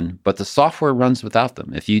pull in, but the software runs without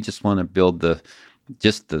them. If you just want to build the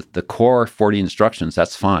core 40 instructions,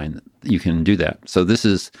 that's fine. You can do that. So this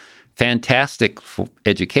is fantastic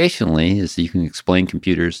educationally, is you can explain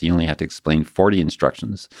computers. You only have to explain 40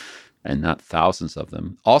 instructions and not thousands of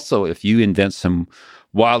them. Also, if you invent some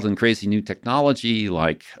wild and crazy new technology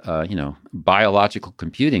like biological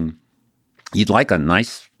computing, you'd like a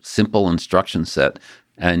nice, simple instruction set.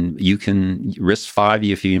 And you can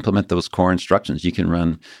RISC-V, if you implement those core instructions, you can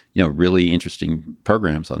run, really interesting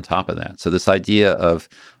programs on top of that. So this idea of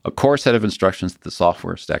a core set of instructions that the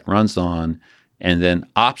software stack runs on, and then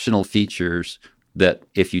optional features that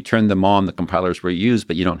if you turn them on, the compilers will use,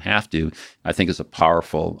 but you don't have to, I think is a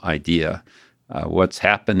powerful idea. What's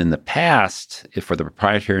happened in the past for the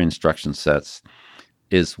proprietary instruction sets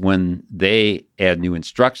is when they add new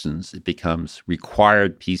instructions, it becomes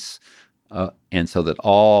required piece. And so that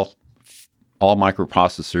all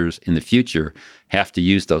microprocessors in the future have to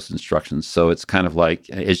use those instructions. So it's kind of like,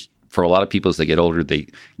 for a lot of people, as they get older, they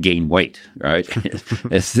gain weight, right?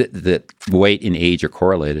 that weight and age are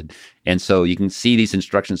correlated. And so you can see these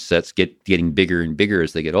instruction sets getting bigger and bigger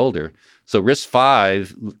as they get older. So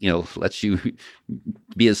RISC-V, lets you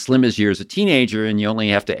be as slim as you're as a teenager, and you only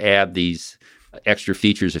have to add these extra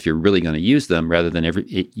features if you're really going to use them, rather than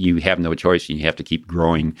you have no choice. You have to keep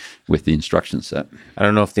growing with the instruction set. I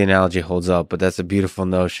don't know if the analogy holds up, but that's a beautiful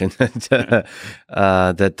notion that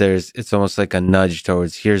it's almost like a nudge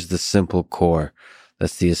towards, here's the simple core.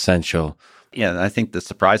 That's the essential. Yeah, I think the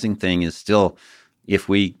surprising thing is still, if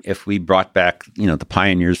we brought back, the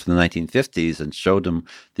pioneers from the 1950s and showed them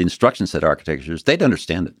the instruction set architectures, they'd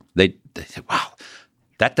understand it. They'd say, wow,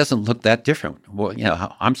 that doesn't look that different. Well,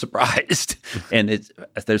 I'm surprised. And it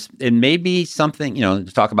may be something, to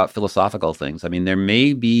talk about philosophical things. I mean, there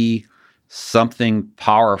may be something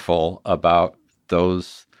powerful about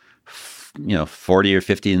those, 40 or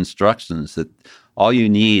 50 instructions, that all you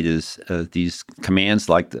need is these commands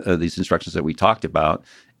like these instructions that we talked about.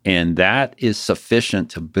 And that is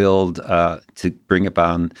sufficient to build, to bring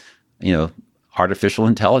about, artificial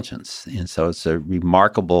intelligence. And so it's a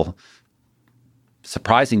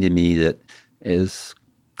surprising to me that as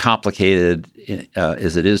complicated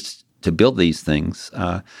as it is to build these things,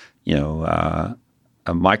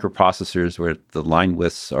 microprocessors where the line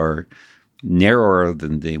widths are narrower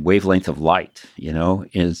than the wavelength of light,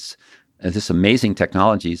 is this amazing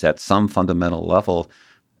technologies at some fundamental level.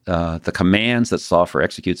 The commands that software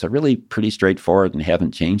executes are really pretty straightforward and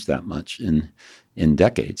haven't changed that much in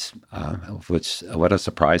decades, what a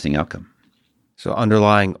surprising outcome. So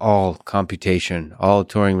underlying all computation, all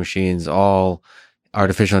Turing machines, all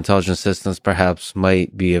artificial intelligence systems perhaps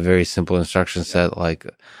might be a very simple instruction set like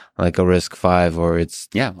a RISC-V, or it's...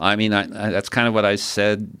 Yeah, I mean, that's kind of what I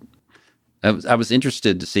said. I was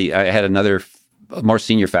interested to see, I had another more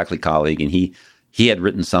senior faculty colleague, and he had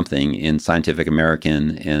written something in Scientific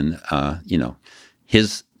American, and,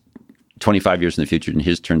 his 25 years in the future, and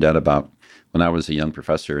his turned out about when I was a young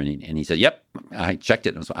professor, and he said, "Yep, I checked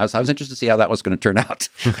it. I was interested to see how that was going to turn out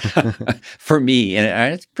for me,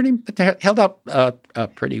 and it held up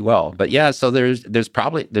pretty well. But yeah, so there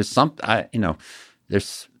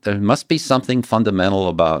must be something fundamental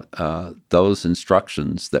about those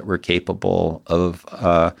instructions that were capable of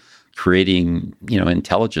creating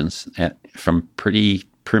intelligence from pretty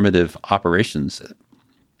primitive operations,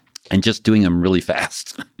 and just doing them really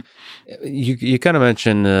fast." You kind of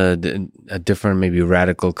mentioned a different, maybe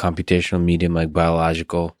radical computational medium like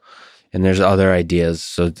biological, and there's other ideas.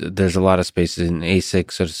 So there's a lot of spaces in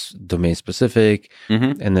ASIC, so it's domain specific,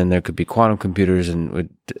 and then there could be quantum computers, and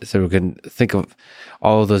so we can think of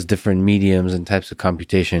all of those different mediums and types of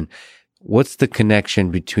computation. What's the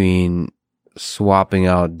connection between swapping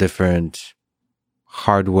out different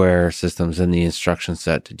hardware systems in the instruction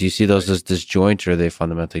set? Do you see those as disjoint, or are they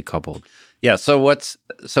fundamentally coupled? Yeah. So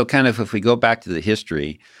kind of if we go back to the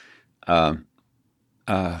history, when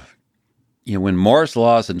Moore's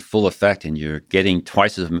law is in full effect and you're getting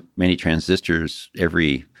twice as many transistors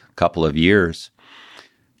every couple of years,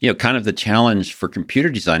 kind of the challenge for computer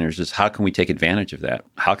designers is, how can we take advantage of that?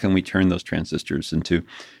 How can we turn those transistors into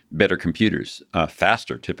better computers,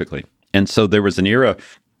 faster typically. And so there was an era,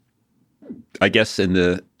 I guess, in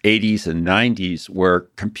the 80s and 90s where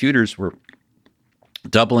computers were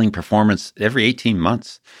doubling performance every 18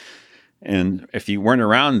 months. And if you weren't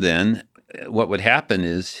around then, what would happen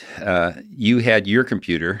is you had your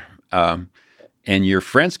computer and your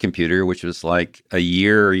friend's computer, which was like a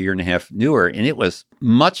year and a half newer, and it was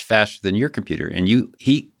much faster than your computer. And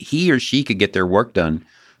he or she could get their work done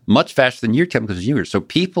much faster than your chemical engineer. So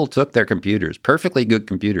people took their computers, perfectly good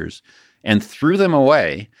computers, and threw them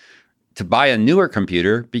away to buy a newer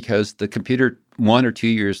computer because the computer 1 or 2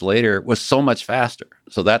 years later was so much faster.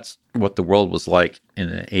 So that's what the world was like in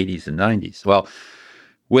the 80s and 90s. Well,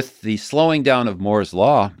 with the slowing down of Moore's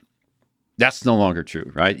law, that's no longer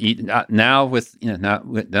true, right? Now with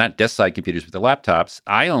not desk side computers, with the laptops,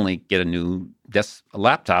 I only get a new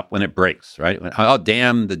laptop when it breaks, right? Oh,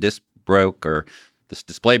 damn, the disk broke or this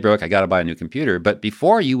display broke, I got to buy a new computer. But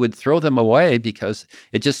before, you would throw them away because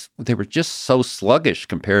they were just so sluggish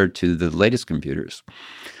compared to the latest computers.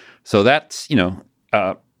 So that's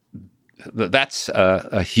that's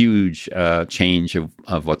a huge change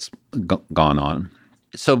of what's gone on.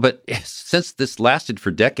 So, but since this lasted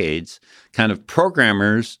for decades, kind of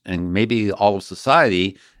programmers and maybe all of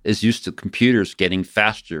society is used to computers getting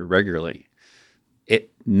faster regularly.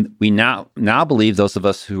 We now believe, those of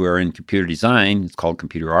us who are in computer design, it's called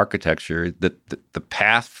computer architecture, that the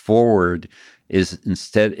path forward is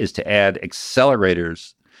to add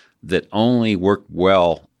accelerators that only work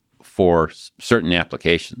well for certain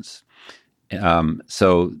applications.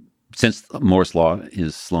 So since Moore's law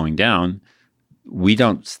is slowing down, we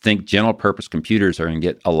don't think general purpose computers are going to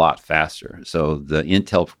get a lot faster. So the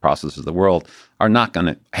Intel processors of the world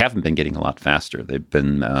haven't been getting a lot faster. They've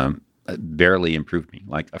been barely improving,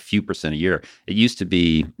 like a few percent a year. It used to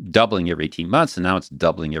be doubling every 18 months, and now it's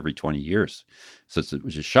doubling every 20 years. So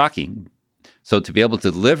which is shocking. So to be able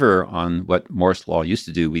to deliver on what Moore's law used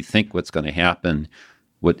to do, we think what's going to happen,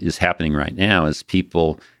 what is happening right now, is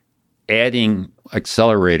people adding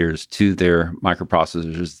accelerators to their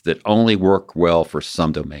microprocessors that only work well for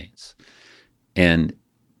some domains. And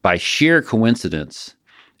by sheer coincidence,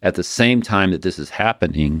 at the same time that this is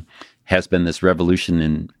happening, has been this revolution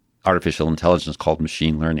in artificial intelligence called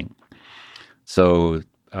machine learning. So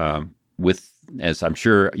as I'm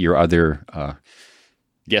sure your other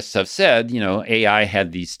guests have said, AI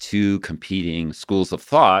had these two competing schools of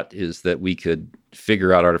thought, is that we could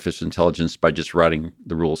figure out artificial intelligence by just writing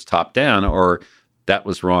the rules top down, or that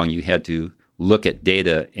was wrong. You had to look at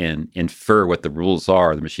data and infer what the rules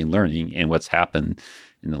are, the machine learning. And what's happened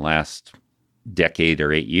in the last decade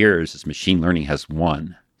or 8 years is machine learning has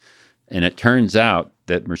won. And it turns out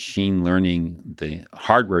that machine learning, the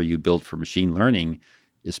hardware you build for machine learning,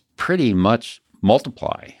 is pretty much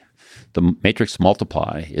multiply. The matrix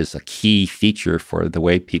multiply is a key feature for the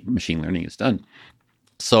way machine learning is done.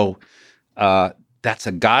 So that's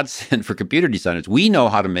a godsend for computer designers. We know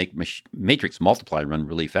how to make matrix multiply run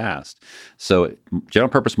really fast. So general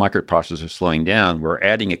purpose microprocessors are slowing down. We're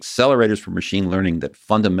adding accelerators for machine learning that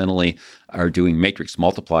fundamentally are doing matrix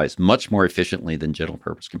multiplies much more efficiently than general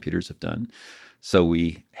purpose computers have done. So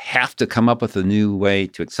we have to come up with a new way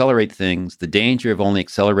to accelerate things. The danger of only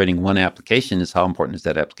accelerating one application is how important is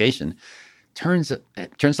that application.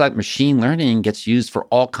 It turns out machine learning gets used for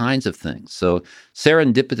all kinds of things. So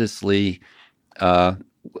serendipitously,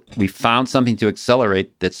 we found something to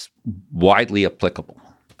accelerate that's widely applicable.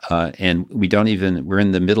 And we're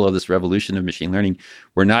in the middle of this revolution of machine learning.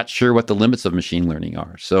 We're not sure what the limits of machine learning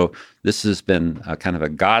are. So this has been kind of a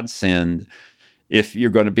godsend if you're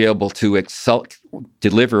going to be able to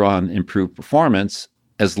deliver on improved performance,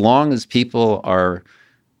 as long as people are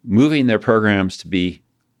moving their programs to be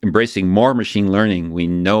embracing more machine learning, we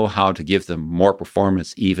know how to give them more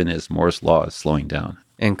performance, even as Moore's law is slowing down.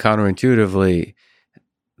 And counterintuitively,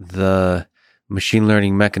 the machine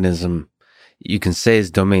learning mechanism, you can say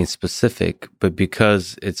is domain specific, but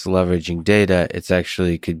because it's leveraging data, it's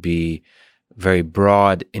actually could be very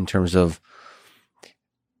broad in terms of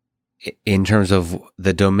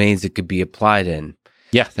the domains it could be applied in.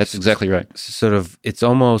 Yeah, that's exactly right. It's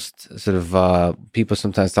almost people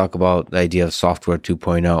sometimes talk about the idea of software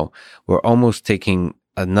 2.0. We're almost taking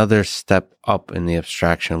another step up in the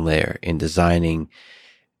abstraction layer in designing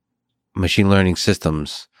machine learning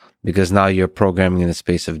systems, because now you're programming in the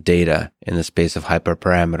space of data, in the space of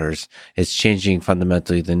hyperparameters. It's changing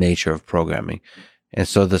fundamentally the nature of programming. And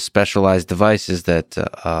so the specialized devices that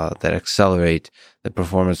accelerate the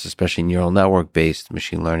performance, especially neural network-based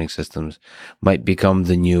machine learning systems, might become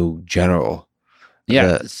the new general.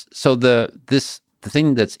 Yeah. So the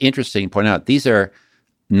thing that's interesting to point out, these are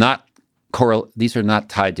not these are not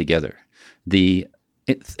tied together. The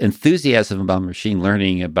enthusiasm about machine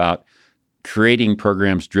learning, about creating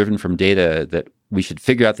programs driven from data, that we should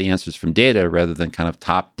figure out the answers from data rather than kind of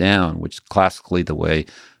top down, which is classically the way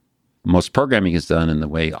most programming is done and the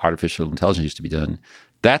way artificial intelligence used to be done.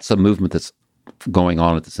 That's a movement that's going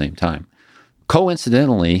on at the same time.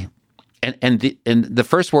 Coincidentally, and the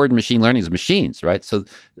first word in machine learning is machines, right? So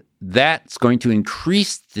that's going to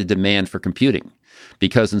increase the demand for computing,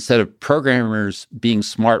 because instead of programmers being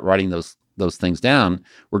smart writing those things down,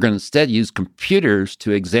 we're going to instead use computers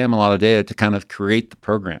to examine a lot of data to kind of create the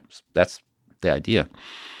programs. That's the idea.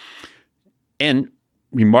 And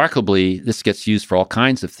remarkably, this gets used for all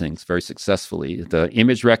kinds of things very successfully. The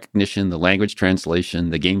image recognition, the language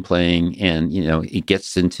translation, the game playing, and it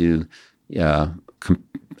gets into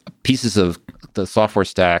pieces of the software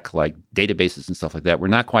stack like databases and stuff like that. We're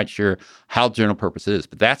not quite sure how general purpose it is,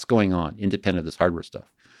 but that's going on independent of this hardware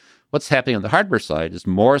stuff. What's happening on the hardware side is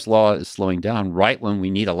Moore's law is slowing down right when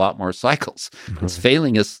we need a lot more cycles. Mm-hmm.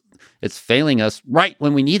 It's failing us right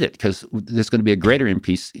when we need it, because there's going to be a greater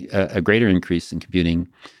increase in computing.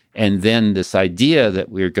 And then this idea that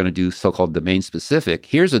we're going to do so-called domain specific.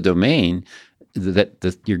 Here's a domain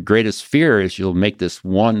that your greatest fear is you'll make this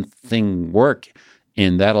one thing work,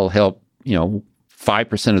 and that'll help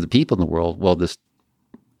 5% of the people in the world. Well, this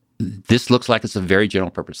looks like it's a very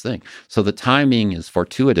general purpose thing. So the timing is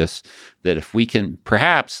fortuitous that if we can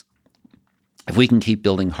keep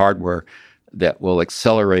building hardware that will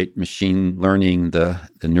accelerate machine learning, the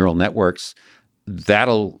neural networks,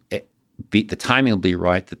 the timing will be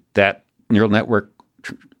right, that neural network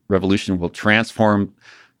revolution will transform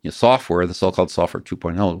software, the so-called software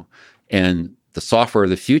 2.0, and the software of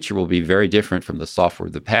the future will be very different from the software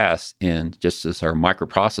of the past. And just as our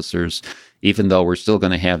microprocessors, even though we're still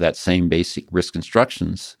going to have that same basic RISC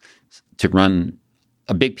instructions to run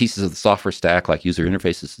a big pieces of the software stack like user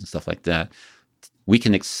interfaces and stuff like that, we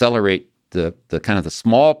can accelerate the kind of the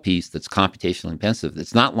small piece that's computationally intensive.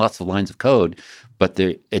 It's not lots of lines of code, but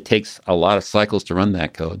it takes a lot of cycles to run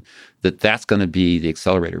that code. That's going to be the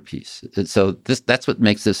accelerator piece. And so that's what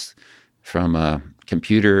makes this, from a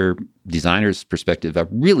computer designer's perspective, a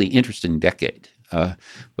really interesting decade.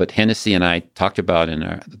 What Hennessy and I talked about in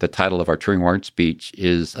the title of our Turing Award speech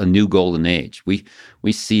is a new golden age.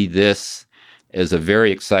 We see this as a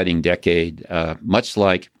very exciting decade, much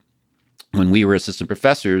like when we were assistant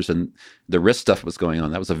professors and the RISC stuff was going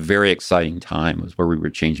on. That was a very exciting time. It was where we were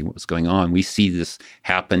changing what was going on. We see this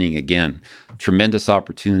happening again. Tremendous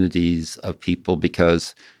opportunities of people,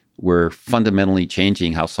 because we're fundamentally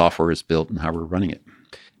changing how software is built and how we're running it.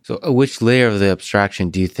 So which layer of the abstraction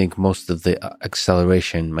do you think most of the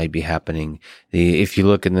acceleration might be happening? If you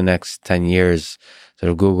look in the next 10 years,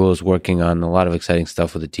 sort of Google is working on a lot of exciting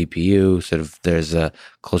stuff with the TPU. Sort of there's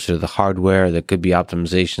closer to the hardware. There could be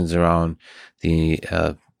optimizations around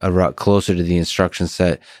closer to the instruction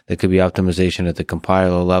set. There could be optimization at the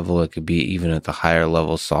compiler level. It could be even at the higher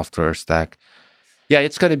level software stack. Yeah,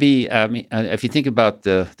 it's going to be. If you think about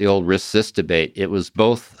the old RISC-SYS debate, it was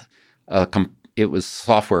both. It was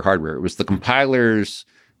software, hardware. It was the compilers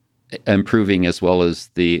improving as well as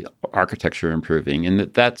the architecture improving, and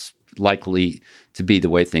that's likely to be the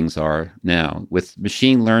way things are now. With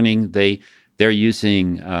machine learning, they're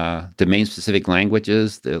using domain-specific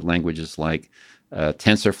languages. The languages like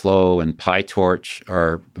TensorFlow and PyTorch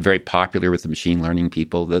are very popular with the machine learning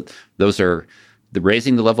people. Those are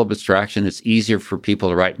raising the level of abstraction. It's easier for people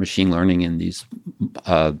to write machine learning in these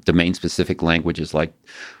domain-specific languages like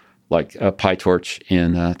PyTorch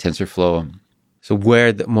and TensorFlow. So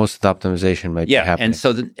where most of the optimization might be happening.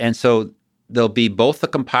 and so there'll be both the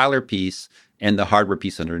compiler piece and the hardware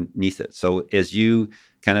piece underneath it. So as you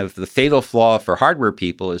the fatal flaw for hardware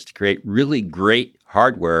people is to create really great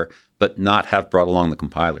hardware, but not have brought along the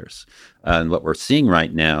compilers. And what we're seeing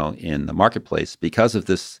right now in the marketplace, because of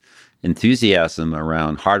this enthusiasm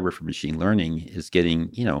around hardware for machine learning, is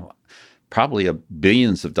getting, probably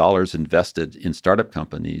billions of dollars invested in startup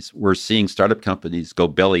companies. We're seeing startup companies go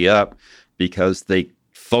belly up because they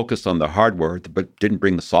focused on the hardware but didn't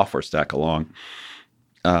bring the software stack along.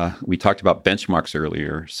 We talked about benchmarks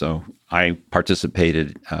earlier. So I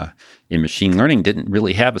participated in machine learning, didn't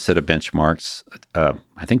really have a set of benchmarks.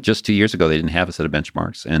 I think just 2 years ago, they didn't have a set of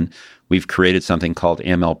benchmarks. And we've created something called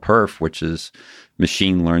MLPerf, which is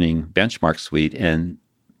machine learning benchmark suite. And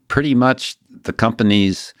pretty much the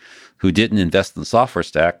companies who didn't invest in the software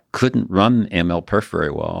stack couldn't run MLPerf very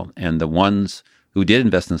well. And the ones who did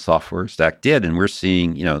invest in the software stack did. And we're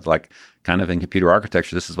seeing, like kind of in computer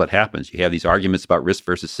architecture, this is what happens. You have these arguments about RISC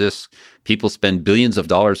versus CISC. People spend billions of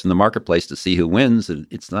dollars in the marketplace to see who wins. And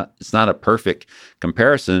it's not a perfect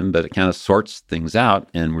comparison, but it kind of sorts things out.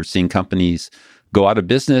 And we're seeing companies go out of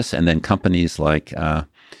business, and then companies like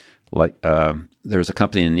there's a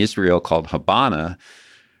company in Israel called Habana.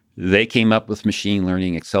 They came up with machine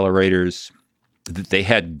learning accelerators. They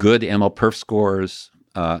had good MLPerf scores.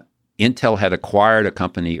 Intel had acquired a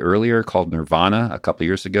company earlier called Nirvana a couple of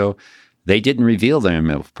years ago. They didn't reveal their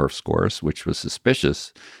MLPerf scores, which was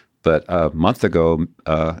suspicious. But a month ago,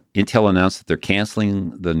 Intel announced that they're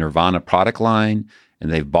canceling the Nirvana product line,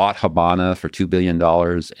 and they've bought Habana for $2 billion.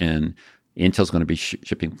 And Intel's going to be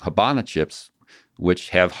shipping Habana chips, which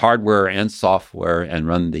have hardware and software and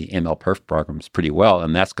run the MLPerf programs pretty well.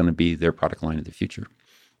 And that's going to be their product line of the future.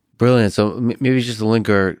 Brilliant. So maybe just to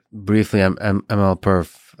linger briefly on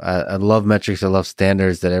MLPerf. I love metrics. I love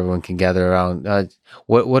standards that everyone can gather around.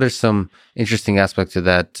 What are some interesting aspects of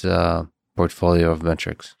that portfolio of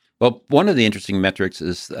metrics? Well, one of the interesting metrics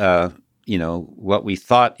is, what we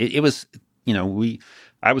thought it was.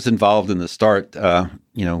 I was involved in the start. But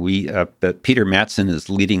Peter Mattson is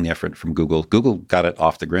leading the effort from Google. Google got it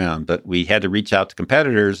off the ground, but we had to reach out to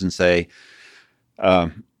competitors and say,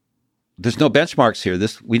 there's no benchmarks here.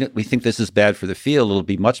 We think this is bad for the field. It'll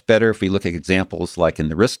be much better if we look at examples like in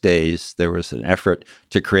the RISC days. There was an effort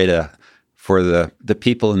to create for the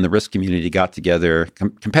people in the RISC community got together,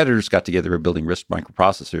 competitors got together, were building RISC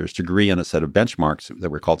microprocessors to agree on a set of benchmarks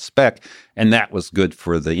that were called spec, and that was good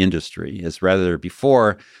for the industry. As rather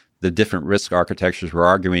before, the different RISC architectures were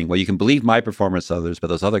arguing, well, you can believe my performance others, but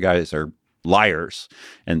those other guys are liars,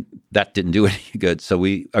 and that didn't do any good. So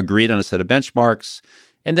we agreed on a set of benchmarks.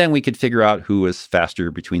 And then we could figure out who was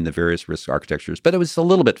faster between the various RISC architectures. But it was a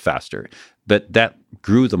little bit faster. But that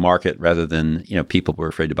grew the market rather than, people were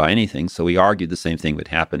afraid to buy anything. So we argued the same thing would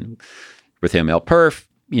happen with MLPerf.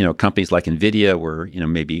 Companies like NVIDIA were,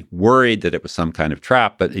 maybe worried that it was some kind of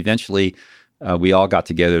trap. But eventually, we all got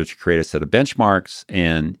together to create a set of benchmarks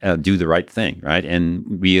and do the right thing, right?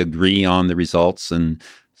 And we agree on the results. And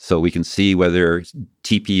so we can see whether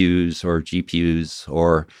TPUs or GPUs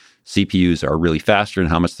or CPUs are really faster and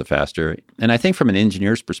how much the faster. And I think from an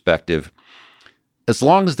engineer's perspective, as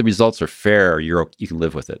long as the results are fair, you can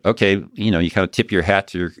live with it. Okay, you kind of tip your hat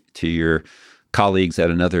to your colleagues at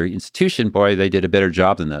another institution. Boy, they did a better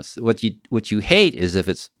job than us. What you hate is if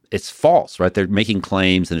it's false, right? They're making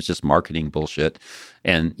claims and it's just marketing bullshit,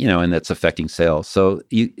 and and that's affecting sales. So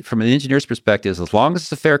from an engineer's perspective, as long as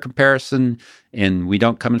it's a fair comparison and we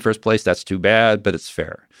don't come in first place, that's too bad, but it's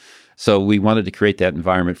fair. So we wanted to create that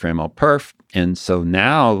environment for MLPerf. And so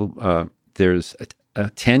now there's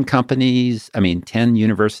 10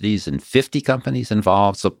 universities and 50 companies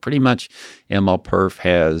involved. So pretty much MLPerf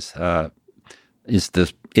is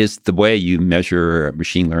the way you measure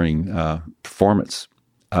machine learning performance.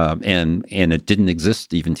 And it didn't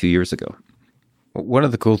exist even 2 years ago. One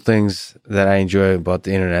of the cool things that I enjoy about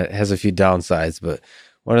the internet has a few downsides, but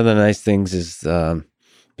one of the nice things is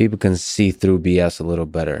people can see through BS a little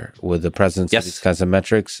better with the presence of these kinds of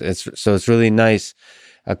metrics. It's really nice.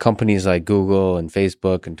 Companies like Google and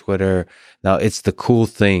Facebook and Twitter. Now, it's the cool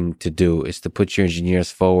thing to do is to put your engineers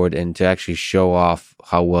forward and to actually show off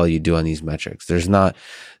how well you do on these metrics. There's not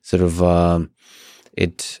sort of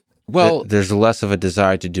there's less of a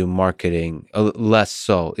desire to do marketing, less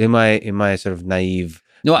so. In my sort of naive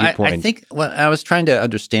viewpoint. I think I was trying to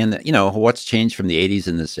understand that, what's changed from the 80s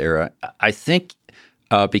in this era. I think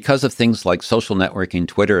because of things like social networking,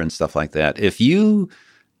 Twitter and stuff like that, if you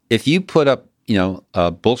put up,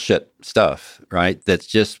 bullshit stuff, right, that's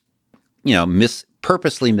just,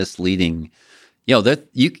 purposely misleading, that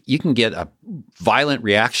you can get a violent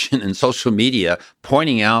reaction in social media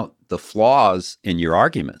pointing out the flaws in your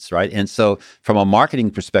arguments, right? And so from a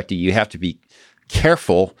marketing perspective, you have to be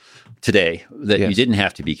careful today that you didn't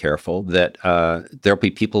have to be careful, that there'll be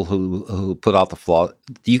people who put out the flaw.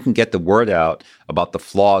 You can get the word out about the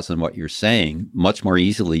flaws in what you're saying much more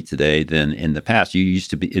easily today than in the past. It used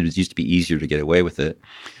to be easier to get away with it.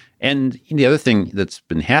 And the other thing that's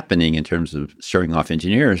been happening in terms of showing off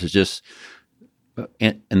engineers is just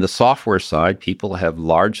in the software side, people have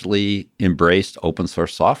largely embraced open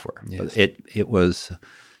source software. Yes. It was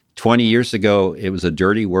 20 years ago, it was a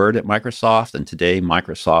dirty word at Microsoft, and today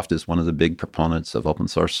Microsoft is one of the big proponents of open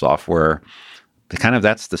source software.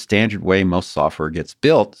 That's the standard way most software gets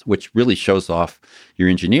built, which really shows off your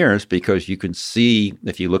engineers because you can see,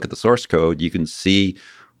 if you look at the source code, you can see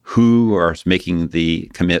who are making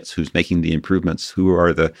the commits, who's making the improvements, who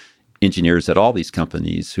are the engineers at all these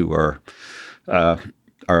companies who are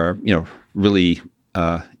really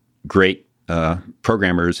great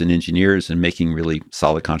programmers and engineers and making really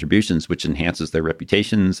solid contributions, which enhances their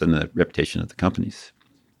reputations and the reputation of the companies.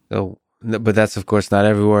 So, but that's of course not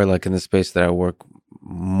everywhere. Like in the space that I work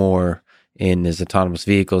more in is autonomous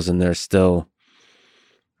vehicles, and there's still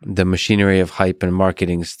the machinery of hype and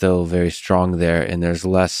marketing is still very strong there, and there's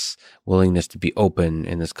less willingness to be open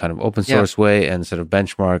in this kind of open source way and sort of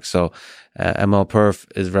benchmark. So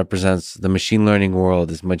MLPerf represents the machine learning world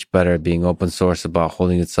is much better at being open source, about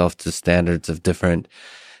holding itself to standards of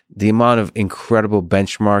the amount of incredible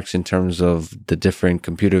benchmarks in terms of the different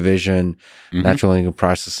computer vision, natural language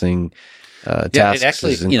processing tasks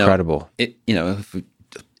actually, is incredible.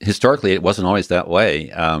 Historically, it wasn't always that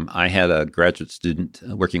way. I had a graduate student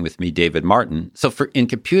working with me, David Martin. So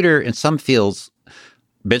in some fields,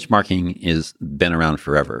 benchmarking has been around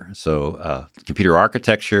forever. So computer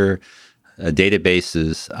architecture,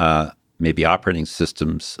 databases, maybe operating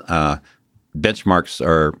systems, benchmarks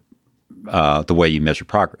are the way you measure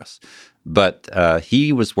progress. But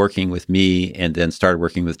he was working with me and then started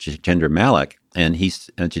working with Jitendra Malik. And he's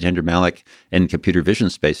Jitendra Malik in computer vision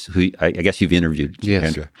space, who I guess you've interviewed,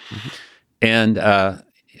 Jitendra. Yes.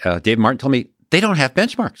 And Dave Martin told me they don't have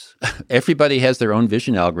benchmarks. Everybody has their own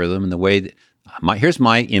vision algorithm, and the way that here's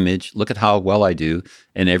my image, look at how well I do,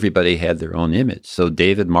 and everybody had their own image. So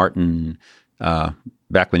David Martin,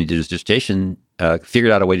 back when he did his dissertation,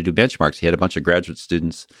 figured out a way to do benchmarks. He had a bunch of graduate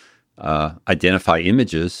students identify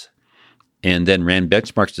images and then ran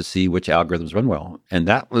benchmarks to see which algorithms run well. And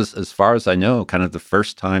that was, as far as I know, kind of the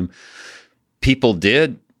first time people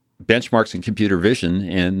did benchmarks in computer vision,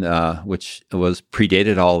 and which was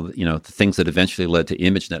predated all the things that eventually led to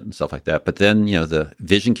ImageNet and stuff like that. But then the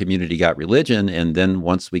vision community got religion, and then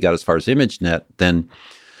once we got as far as ImageNet, then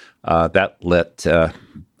that let the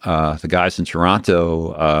guys in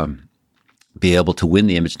Toronto be able to win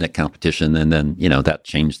the ImageNet competition, and then that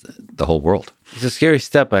changed the whole world. It's a scary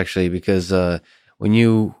step, actually, because when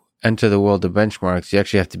you enter the world of benchmarks, you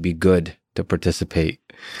actually have to be good to participate,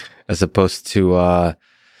 as opposed to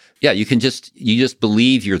you just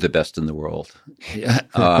believe you're the best in the world.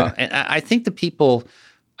 And I think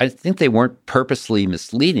they weren't purposely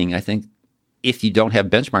misleading. I think if you don't have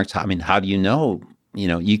benchmarks, how do you know?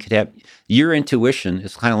 You could have your intuition.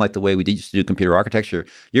 It's kind of like the way we used to do computer architecture.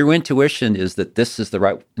 Your intuition is that this is the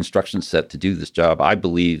right instruction set to do this job. I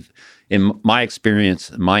believe, in my experience,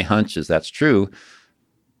 my hunch is that's true.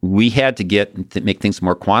 We had to make things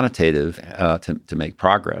more quantitative to make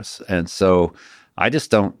progress. And so I just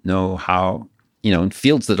don't know how, in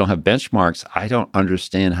fields that don't have benchmarks, I don't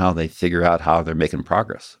understand how they figure out how they're making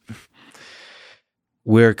progress.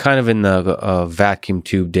 We're kind of in the vacuum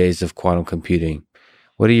tube days of quantum computing.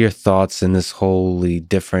 What are your thoughts in this wholly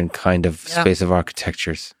different kind of space of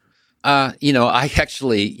architectures? I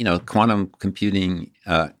actually, quantum computing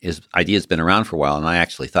idea has been around for a while, and I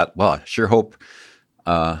actually thought, well, I sure hope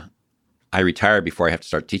I retire before I have to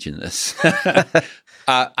start teaching this.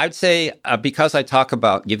 I'd say because I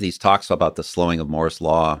give these talks about the slowing of Moore's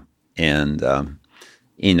law, and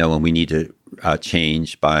when we need to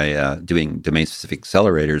change by doing domain-specific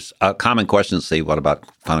accelerators, a common question is, say, what about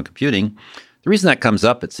quantum computing? The reason that comes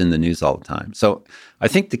up, it's in the news all the time. So I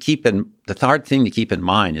think the hard thing to keep in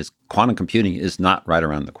mind is quantum computing is not right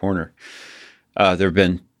around the corner. There have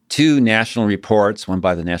been 2 national reports, one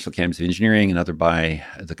by the National Academies of Engineering, another by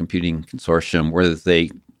the Computing Consortium, where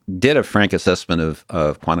they did a frank assessment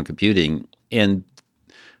of quantum computing. And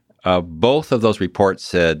both of those reports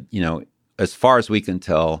said, as far as we can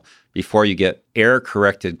tell, before you get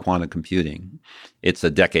error-corrected quantum computing, it's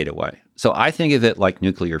a decade away. So I think of it like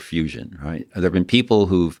nuclear fusion, right? There have been people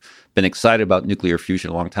who've been excited about nuclear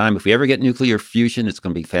fusion a long time. If we ever get nuclear fusion, it's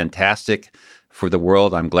going to be fantastic for the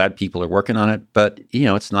world. I'm glad people are working on it, but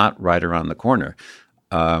it's not right around the corner.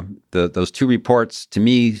 Those 2 reports, to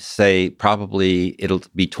me, say probably it'll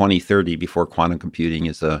be 2030 before quantum computing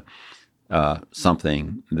is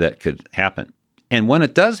something that could happen. And when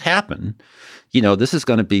it does happen, this is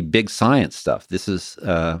going to be big science stuff. This is,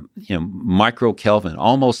 micro Kelvin,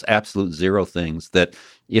 almost absolute zero things that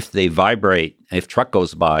if they vibrate, if truck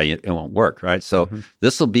goes by, it won't work, right? So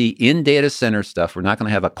this will be in data center stuff. We're not going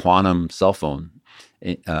to have a quantum cell phone.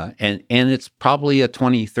 And it's probably a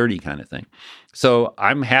 2030 kind of thing. So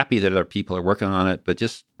I'm happy that other people are working on it, but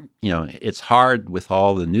just, it's hard with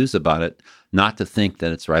all the news about it not to think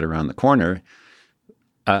that it's right around the corner.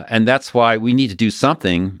 And that's why we need to do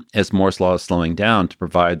something as Moore's law is slowing down to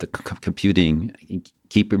provide the computing,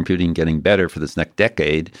 keep computing getting better for this next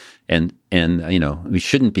decade. And we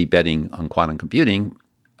shouldn't be betting on quantum computing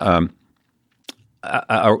or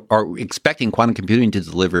expecting quantum computing to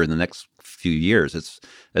deliver in the next few years.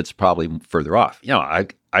 It's probably further off.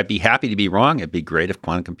 I'd be happy to be wrong. It'd be great if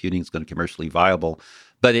quantum computing is going to be commercially viable,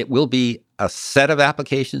 but it will be a set of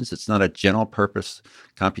applications. It's not a general purpose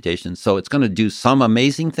computation. So it's going to do some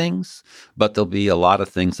amazing things, but there'll be a lot of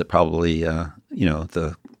things that probably,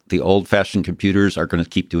 the old-fashioned computers are going to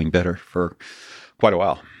keep doing better for quite a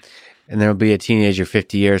while. And there'll be a teenager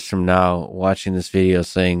 50 years from now watching this video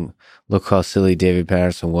saying, look how silly David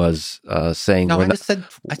Patterson was, saying... No, I said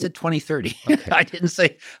 2030. Okay. I didn't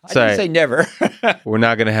say never. We're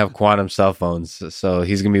not going to have quantum cell phones, so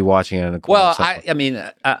he's going to be watching it on a quantum cell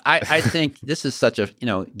phone. I think this is such a,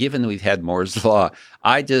 given that we've had Moore's Law,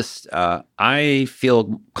 I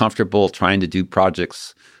feel comfortable trying to do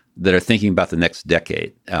projects that are thinking about the next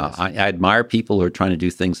decade. I admire people who are trying to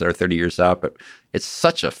do things that are 30 years out, but it's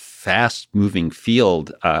such a fast-moving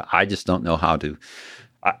field. I just don't know how to.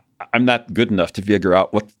 I'm not good enough to figure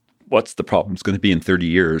out what's the problem's going to be in 30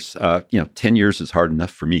 years. 10 years is hard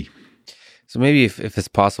enough for me. So maybe if it's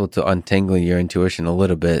possible to untangle your intuition a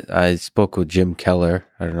little bit, I spoke with Jim Keller.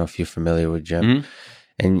 I don't know if you're familiar with Jim. Mm-hmm.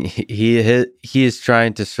 And he is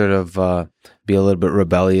trying to sort of be a little bit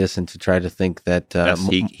rebellious and to try to think that... yes,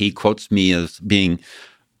 he quotes me as being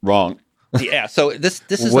wrong. Yeah, so this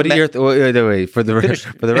is... What are your... wait, for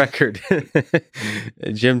the record,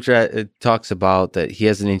 Jim talks about that he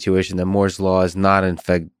has an intuition that Moore's Law is not in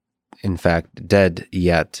fact dead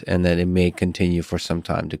yet, and that it may continue for some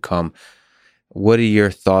time to come. What are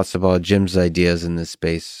your thoughts about Jim's ideas in this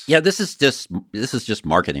space? Yeah, this is just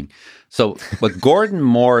marketing. So what Gordon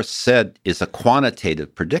Moore said is a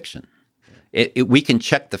quantitative prediction. We can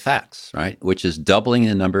check the facts, right? Which is doubling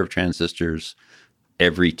the number of transistors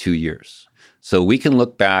every 2 years. So we can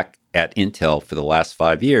look back at Intel for the last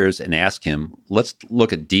 5 years and ask him, let's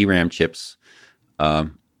look at DRAM chips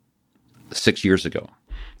 6 years ago.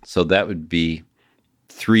 So that would be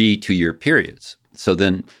 3 2-year periods. So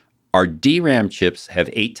then our DRAM chips have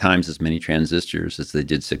 8 times as many transistors as they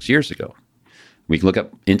did 6 years ago. We can look at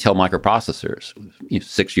Intel microprocessors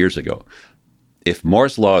 6 years ago. If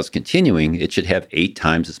Moore's Law is continuing, it should have 8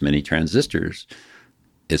 times as many transistors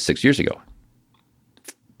as 6 years ago.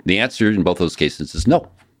 The answer in both those cases is no.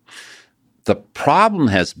 The problem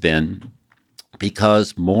has been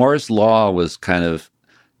because Moore's Law was kind of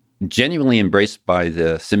genuinely embraced by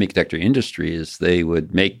the semiconductor industry as they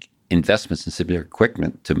would make investments in semiconductor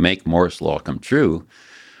equipment to make Moore's Law come true.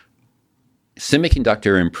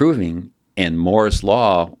 Semiconductor improving and Moore's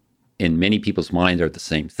Law in many people's minds are the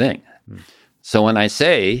same thing. So when I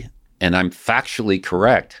say, and I'm factually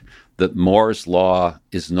correct, that Moore's Law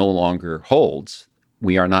is no longer holds,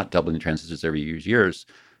 we are not doubling the transistors every years.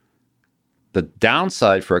 The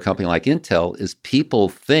downside for a company like Intel is people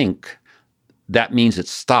think that means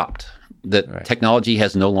it's stopped, that technology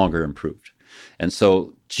has no longer improved. And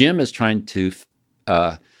so Jim is trying to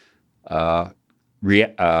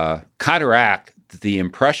counteract the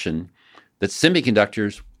impression that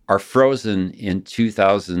semiconductors are frozen in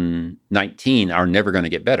 2019, are never going to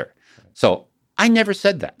get better. So I never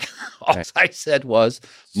said that. All I said was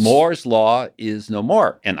Moore's Law is no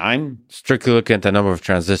more, and I'm strictly looking at the number of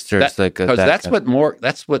transistors. Because that's what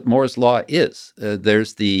Moore's Law is.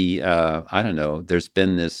 There's the there's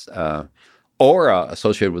been this aura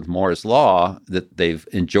associated with Moore's Law that they've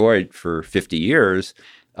enjoyed for 50 years.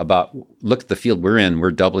 About look at the field we're in.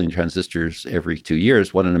 We're doubling transistors every 2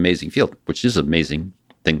 years. What an amazing field! Which is an amazing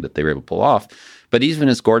thing that they were able to pull off. But even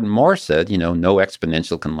as Gordon Moore said, no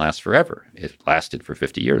exponential can last forever. It lasted for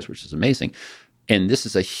 50 years, which is amazing. And this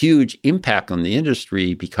is a huge impact on the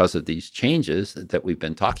industry because of these changes that we've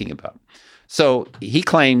been talking about. So he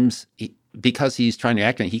claims, because he's trying to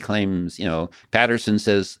act, he claims, Patterson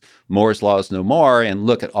says Moore's Law is no more, and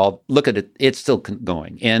look at it, it's still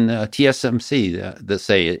going. And TSMC, they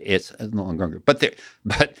say it's no longer. But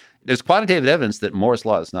there's quantitative evidence that Moore's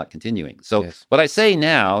Law is not continuing. So what I say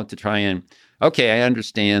now to try and I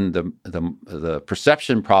understand the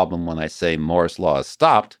perception problem when I say Moore's Law is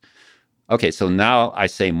stopped. Okay, so now I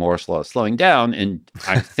say Moore's Law is slowing down, and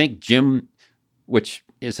I think Jim, which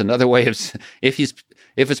is another way of if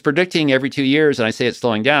it's predicting every 2 years and I say it's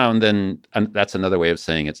slowing down, then that's another way of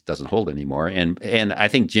saying it doesn't hold anymore. And I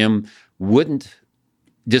think Jim wouldn't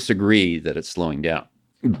disagree that it's slowing down,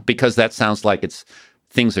 because that sounds like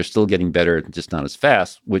things are still getting better, just not as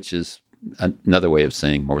fast, which is another way of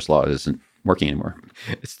saying Moore's Law isn't working anymore.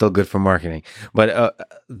 It's still good for marketing, but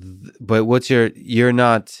what's you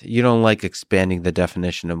don't like expanding the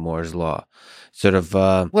definition of Moore's Law, sort of.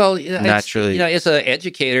 Naturally, as an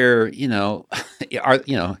educator,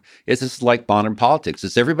 is this like modern politics?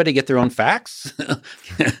 Does everybody get their own facts,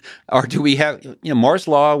 or do we have? Moore's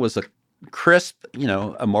Law was crisp. You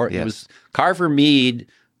know, it Yes. was Carver Mead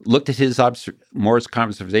looked at his Moore's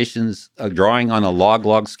observations, drawing on a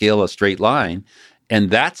log scale, a straight line, and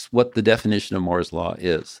that's what the definition of Moore's law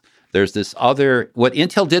is. There's this other, what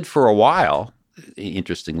Intel did for a while,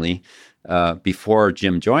 interestingly, before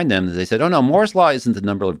Jim joined them, they said, oh no, Moore's law isn't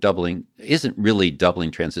really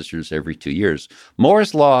doubling transistors every 2 years.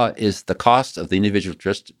 Moore's law is the cost of the individual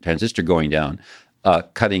transistor going down,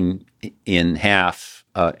 cutting in half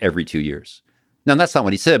every 2 years. Now, that's not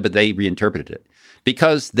what he said, but they reinterpreted it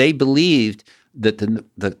because they believed that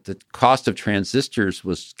the cost of transistors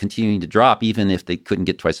was continuing to drop even if they couldn't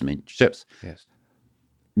get twice as many chips. Yes.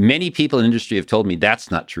 Many people in the industry have told me that's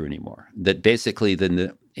not true anymore, that basically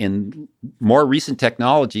in more recent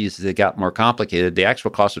technologies that got more complicated, the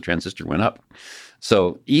actual cost of transistor went up.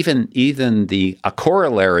 So even a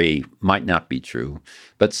corollary might not be true,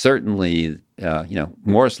 but certainly,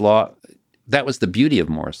 Moore's law, that was the beauty of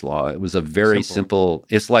Moore's law. It was a very simple,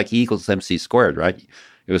 it's like E equals MC squared, right?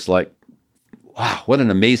 It was like, wow, what an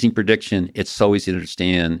amazing prediction. It's so easy to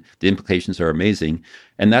understand. The implications are amazing.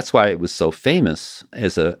 And that's why it was so famous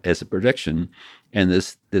as a prediction. And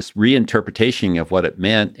this reinterpretation of what it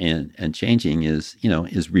meant and changing is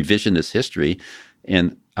revisionist history.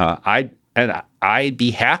 And I'd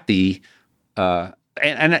be happy.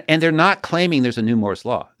 And they're not claiming there's a new Moore's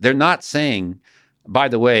law. They're not saying, by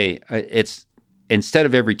the way, it's instead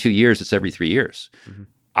of every 2 years, it's every 3 years. Mm-hmm.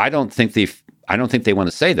 I don't think they want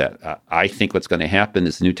to say that. I think what's going to happen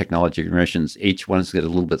is the new technology generations, each one's get a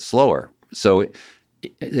little bit slower. So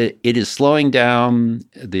it is slowing down.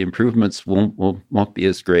 The improvements won't be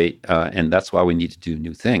as great, and that's why we need to do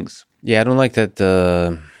new things. Yeah, I don't like that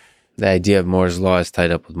the idea of Moore's law is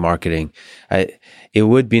tied up with marketing. It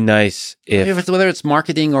would be nice if whether it's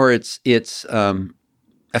marketing or it's it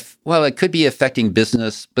could be affecting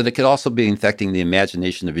business, but it could also be affecting the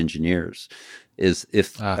imagination of engineers. Is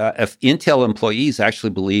if Intel employees actually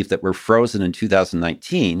believe that we're frozen in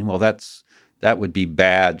 2019, well, that would be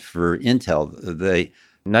bad for Intel. They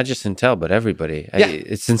not just Intel, but everybody. Yeah.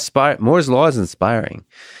 It's inspired. Moore's law is inspiring.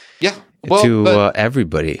 Yeah, to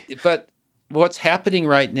everybody. But what's happening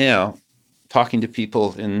right now, talking to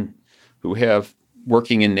people who have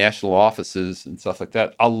working in national offices and stuff like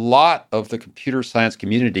that, a lot of the computer science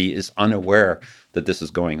community is unaware that this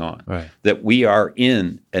is going on. Right. That we are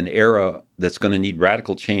in an era that's going to need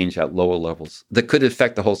radical change at lower levels that could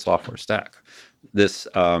affect the whole software stack. This,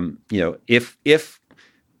 if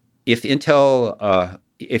Intel,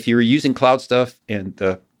 if you're using cloud stuff and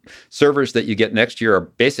the servers that you get next year are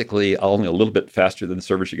basically only a little bit faster than the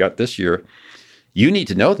servers you got this year, you need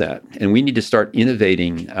to know that, and we need to start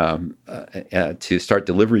innovating to start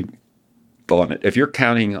delivering on it. If you're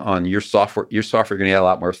counting on your software going to get a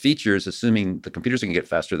lot more features, assuming the computers are going to get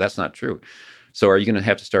faster, that's not true. So are you going to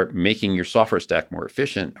have to start making your software stack more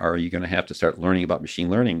efficient? Or are you going to have to start learning about machine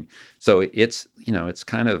learning? So it's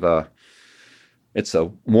kind of it's a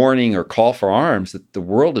warning or call for arms that the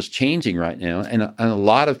world is changing right now. And a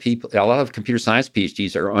lot of computer science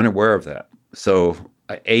PhDs are unaware of that. So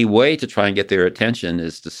a way to try and get their attention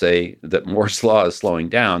is to say that Moore's law is slowing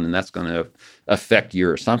down, and that's going to affect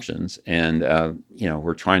your assumptions. And,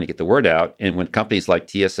 we're trying to get the word out. And when companies like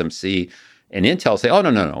TSMC and Intel say, oh,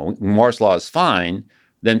 no, Moore's law is fine,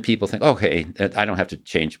 then people think, okay, I don't have to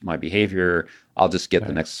change my behavior. I'll just get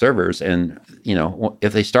the next servers. And,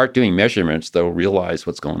 if they start doing measurements, they'll realize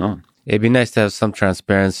what's going on. It'd be nice to have some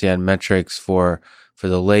transparency and metrics for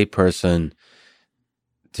the lay person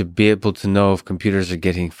to be able to know if computers are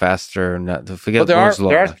getting faster or not. To forget Moore's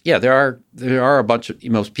law. There are a bunch of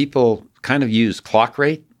most people kind of use clock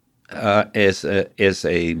rate as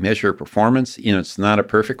a measure of performance. It's not a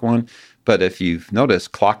perfect one, but if you've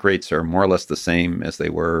noticed, clock rates are more or less the same as they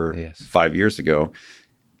were 5 years ago.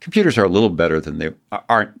 Computers are a little better than they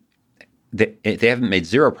aren't. They haven't made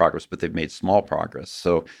zero progress, but they've made small progress.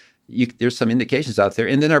 So there's some indications out there,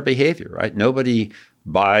 and then our behavior, right? Nobody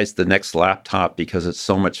buys the next laptop because it's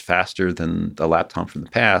so much faster than the laptop from the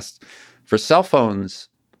past. For cell phones,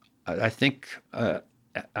 I think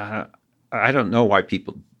I don't know why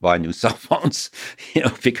people buy new cell phones,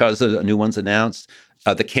 because of the new ones announced.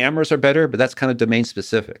 The cameras are better, but that's kind of domain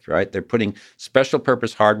specific, right? They're putting special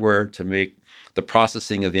purpose hardware to make the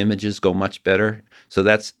processing of images go much better. So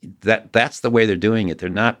that's the way they're doing it. They're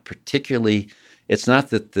not particularly. It's not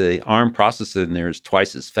that the ARM processor in there is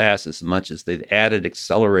twice as fast as much as they've added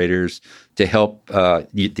accelerators to help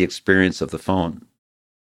the experience of the phone.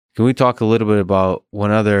 Can we talk a little bit about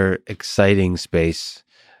one other exciting space,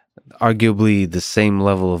 arguably the same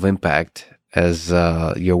level of impact as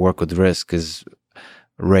your work with RISC, is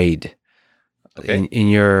RAID. Okay. In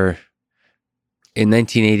your In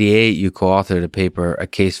 1988, you co-authored a paper, A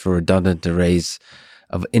Case for Redundant Arrays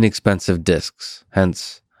of Inexpensive Disks,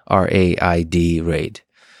 hence RAID, RAID.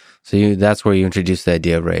 So that's where you introduced the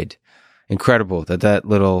idea of RAID. Incredible that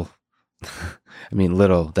little,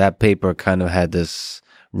 that paper kind of had this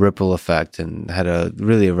ripple effect and had a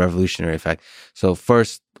revolutionary effect. So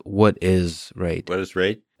first, what is RAID? What is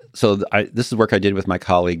RAID? So this is work I did with my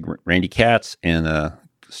colleague, Randy Katz, and a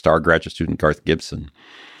star graduate student, Garth Gibson.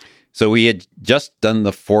 So we had just done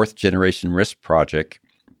the 4th generation RISC project,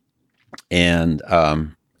 and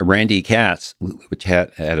Randy Katz, which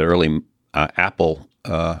had an early Apple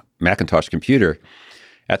Macintosh computer,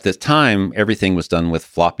 at this time, everything was done with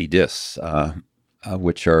floppy disks,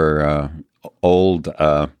 which are old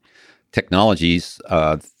technologies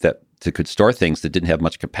that could store things that didn't have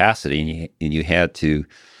much capacity, and you had to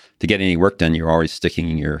get any work done, you're always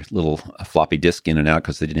sticking your little floppy disk in and out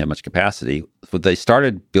because they didn't have much capacity. But they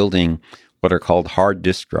started building what are called hard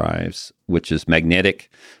disk drives, which is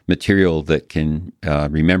magnetic material that can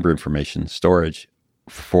remember information storage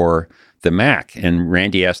for the Mac. And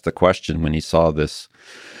Randy asked the question when he saw this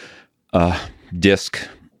disk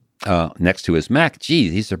next to his Mac, gee,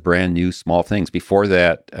 these are brand new small things. Before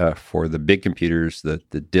that, for the big computers, the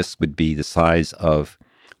disk would be the size of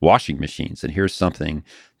washing machines. And here's something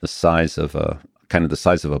the size of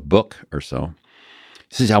a book or so.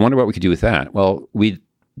 He says, I wonder what we could do with that. Well,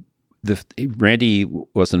 Randy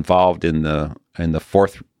was involved in the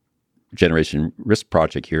 4th generation RISC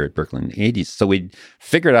project here at Berkeley in the 80s. So we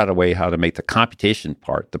figured out a way how to make the computation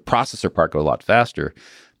part, the processor part, go a lot faster.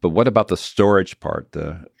 But what about the storage part?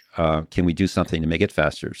 Can we do something to make it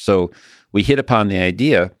faster? So we hit upon the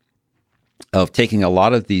idea of taking a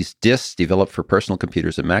lot of these disks developed for personal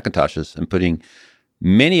computers and Macintoshes and putting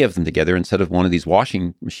many of them together instead of one of these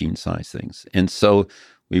washing machine size things. And so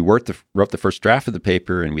we wrote the first draft of the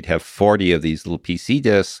paper, and we'd have 40 of these little PC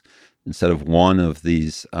disks instead of one of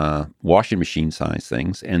these washing machine size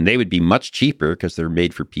things. And they would be much cheaper because they're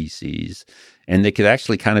made for PCs. And they could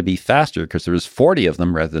actually kind of be faster because there was 40 of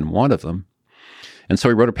them rather than one of them. And so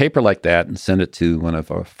we wrote a paper like that and sent it to one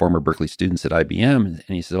of our former Berkeley students at IBM. And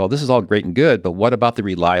he said, well, this is all great and good, but what about the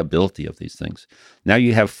reliability of these things? Now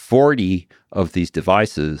you have 40 of these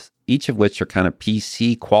devices, each of which are kind of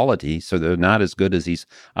PC quality, so they're not as good as these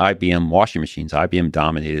IBM washing machines. IBM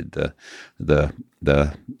dominated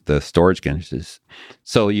the storage cases.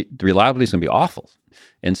 So the reliability is going to be awful.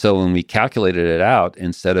 And so when we calculated it out,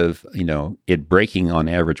 instead of, it breaking on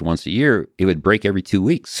average once a year, it would break every 2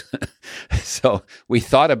 weeks. So we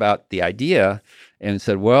thought about the idea and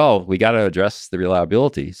said, well, we got to address the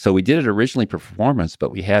reliability. So we did it originally for performance,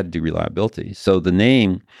 but we had to do reliability. So the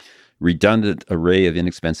name Redundant Array of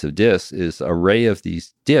Inexpensive Disks is array of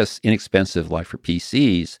these disks, inexpensive like for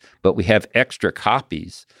PCs, but we have extra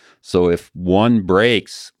copies. So if one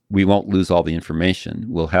breaks, we won't lose all the information.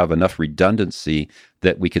 We'll have enough redundancy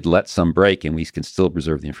that we could let some break and we can still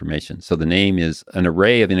preserve the information. So the name is an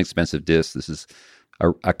array of inexpensive disks. This is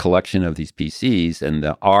a collection of these PCs, and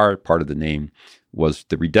the R part of the name was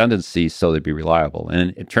the redundancy so they'd be reliable.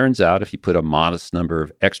 And it turns out if you put a modest number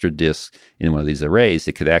of extra disks in one of these arrays,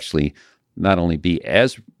 it could actually not only be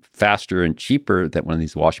as faster and cheaper than one of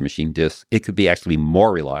these washing machine disks, it could be actually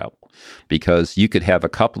more reliable because you could have a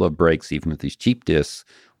couple of breaks even with these cheap disks,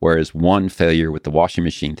 whereas one failure with the washing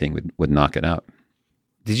machine thing would knock it out.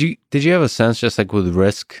 Did you have a sense, just like with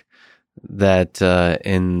RISC, that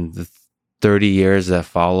in the 30 years that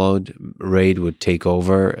followed, RAID would take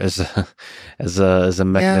over as a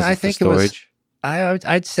mechanism for storage?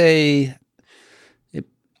 I'd say,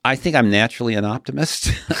 I think I'm naturally an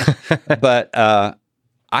optimist, but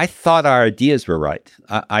I thought our ideas were right.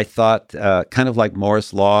 I thought, kind of like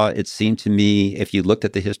Moore's Law, it seemed to me, if you looked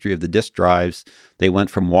at the history of the disk drives, they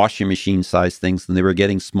went from washing machine size things, and they were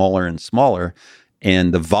getting smaller and smaller.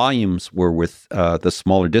 And the volumes were with the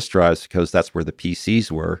smaller disk drives because that's where the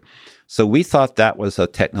PCs were. So we thought that was a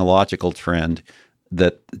technological trend,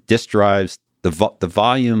 that disk drives, the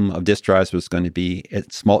volume of disk drives was going to be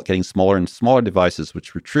getting smaller and smaller devices,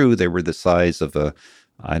 which were true. They were the size of 8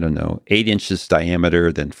 inches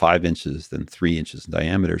diameter, then 5 inches, then 3 inches in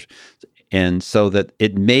diameter. And so that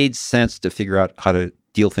it made sense to figure out how to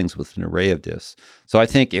deal things with an array of disks. So I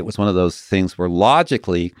think it was one of those things where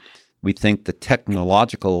logically, we think the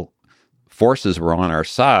technological forces were on our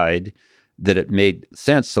side, that it made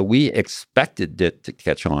sense. So we expected it to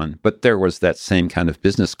catch on, but there was that same kind of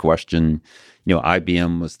business question.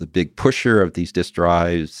 IBM was the big pusher of these disk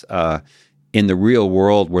drives. in the real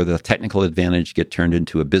world, where the technical advantage get turned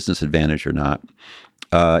into a business advantage or not.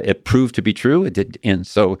 It proved to be true. It did, and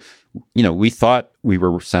so we thought we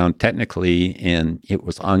were sound technically, and it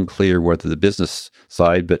was unclear whether the business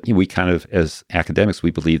side. But we kind of, as academics,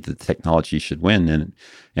 we believed that the technology should win,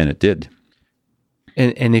 and it did.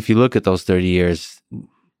 And if you look at those 30 years,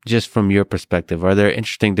 just from your perspective, are there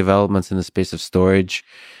interesting developments in the space of storage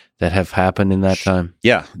that have happened in that time?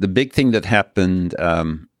 Yeah, the big thing that happened.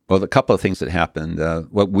 Well, a couple of things that happened.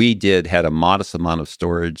 What we did had a modest amount of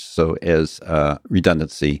storage, so as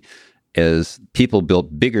redundancy, as people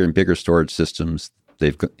built bigger and bigger storage systems,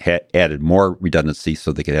 they've added more redundancy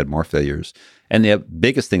so they could add more failures. And the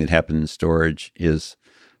biggest thing that happened in storage is,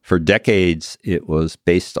 for decades, it was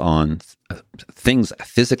based on things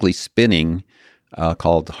physically spinning,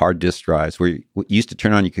 called hard disk drives, where you used to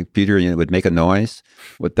turn on your computer and it would make a noise.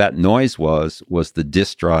 What that noise was the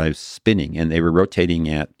disk drive spinning, and they were rotating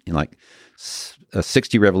at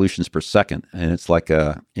 60 revolutions per second. And it's like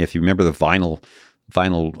if you remember the vinyl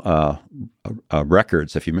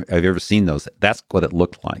records, have you ever seen those? That's what it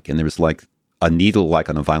looked like, and there was like a needle, like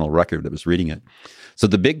on a vinyl record, that was reading it. So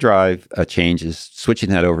the big drive change is switching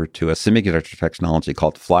that over to a semiconductor technology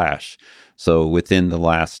called flash. So within the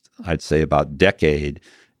last, I'd say, about decade,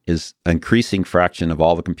 is an increasing fraction of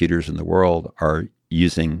all the computers in the world are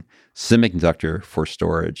using semiconductor for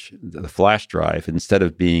storage. The flash drive, instead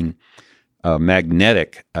of being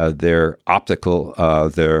magnetic, they're optical.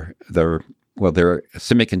 They're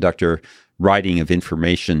semiconductor writing of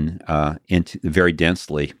information into very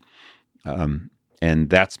densely, and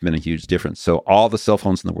that's been a huge difference. So all the cell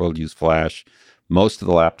phones in the world use flash. Most of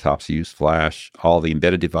the laptops use flash. All the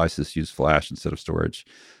embedded devices use flash instead of storage.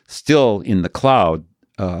 Still, in the cloud,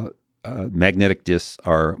 magnetic disks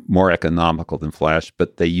are more economical than flash,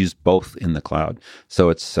 but they use both in the cloud. So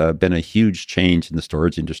it's been a huge change in the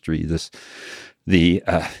storage industry.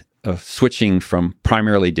 Switching from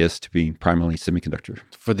primarily disk to being primarily semiconductor.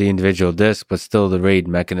 For the individual disk, but still the RAID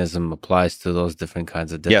mechanism applies to those different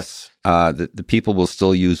kinds of disks. Yes. The people will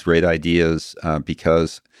still use RAID ideas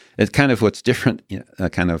because it's kind of what's different,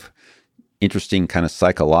 kind of interesting, kind of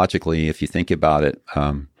psychologically, if you think about it.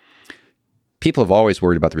 People have always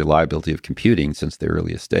worried about the reliability of computing since the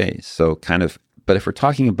earliest days. So but if we're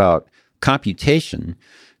talking about computation,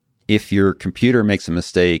 if your computer makes a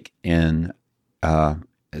mistake and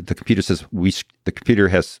the computer says the computer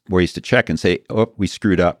has ways to check and say, "Oh, we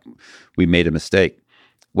screwed up. We made a mistake."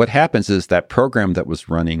 What happens is that program that was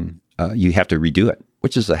running, you have to redo it,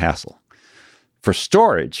 which is a hassle. For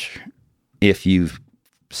storage, if you've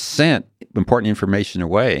sent important information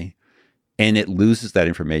away and it loses that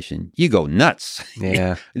information, you go nuts.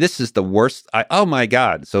 Yeah, this is the worst. Oh my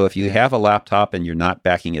God! So if you have a laptop and you're not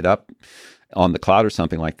backing it up on the cloud or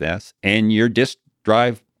something like this, and your disk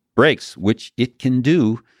drive breaks, which it can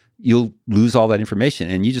do, you'll lose all that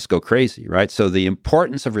information and you just go crazy, right? So the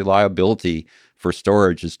importance of reliability for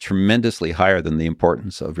storage is tremendously higher than the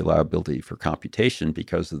importance of reliability for computation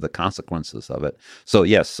because of the consequences of it. So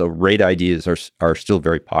yes, so RAID ideas are still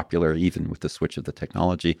very popular even with the switch of the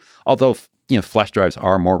technology. Although flash drives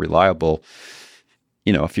are more reliable,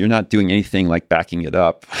 if you're not doing anything like backing it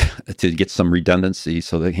up to get some redundancy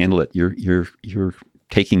so they handle it, you're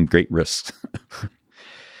taking great risks.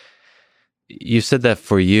 You said that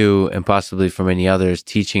for you and possibly for many others,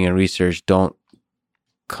 teaching and research don't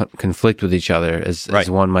conflict with each other as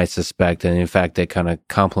one might suspect. And in fact, they kind of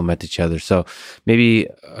complement each other. So maybe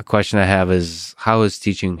a question I have is, how has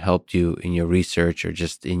teaching helped you in your research or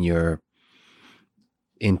just in your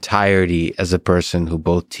entirety as a person who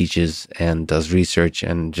both teaches and does research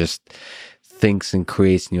and just thinks and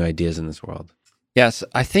creates new ideas in this world? Yes,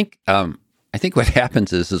 I think what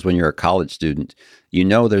happens is when you're a college student,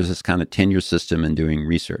 there's this kind of tenure system in doing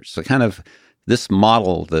research. So kind of this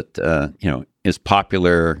model that, is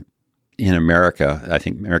popular in America, I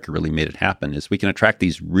think America really made it happen, is we can attract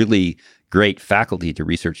these really great faculty to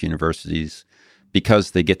research universities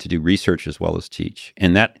because they get to do research as well as teach.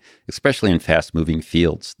 And that, especially in fast-moving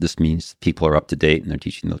fields, this means people are up to date and they're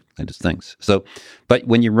teaching the latest things. So, but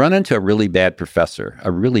when you run into a really bad professor,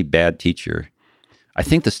 a really bad teacher, I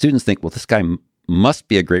think the students think, well, this guy must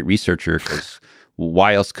be a great researcher because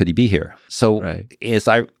why else could he be here? So as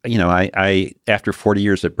I after 40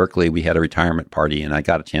 years at Berkeley, we had a retirement party and I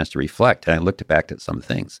got a chance to reflect and I looked back at some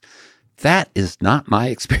things. That is not my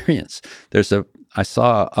experience. I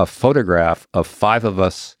saw a photograph of 5 of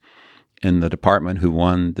us in the department who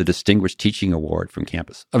won the Distinguished Teaching Award from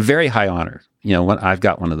campus, a very high honor. I've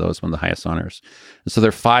got one of those, one of the highest honors. And so there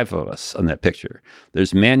are 5 of us on that picture.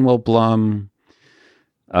 There's Manuel Blum,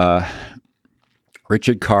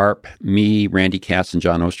 Richard Karp, me, Randy Katz, and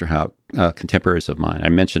John Osterhout. contemporaries of mine. I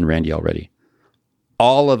mentioned Randy already.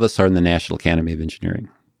 All of us are in the National Academy of Engineering.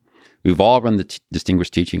 We've all run the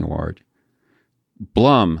Distinguished Teaching Award.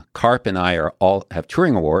 Blum, Karp, and I all have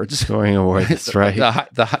Turing Awards. Turing Award, that's right.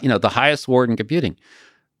 The highest award in computing.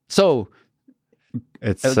 So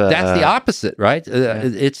It's that's the opposite, right?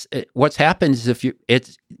 What's happened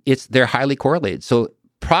is they're highly correlated. So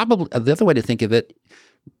probably the other way to think of it,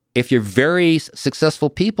 if you're very successful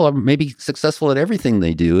people are maybe successful at everything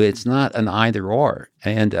they do, it's not an either or.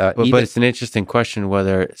 And but it's an interesting question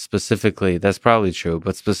whether specifically, that's probably true,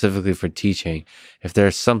 but specifically for teaching, if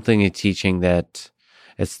there's something in teaching that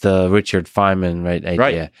it's the Richard Feynman idea.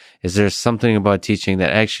 Right. Is there something about teaching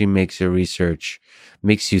that actually makes your research,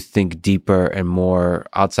 makes you think deeper and more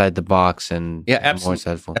outside the box and more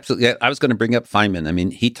insightful? Absolutely. Yeah, I was going to bring up Feynman. I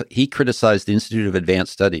mean, he criticized the Institute of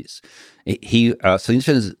Advanced Studies. So the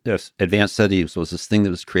Institute of Advanced Studies was this thing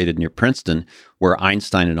that was created near Princeton where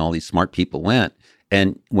Einstein and all these smart people went.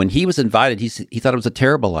 And when he was invited, he thought it was a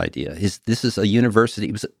terrible idea. This is a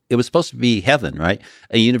university. It was supposed to be heaven, right?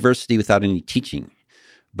 A university without any teaching.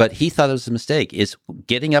 But he thought it was a mistake. It's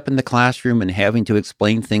getting up in the classroom and having to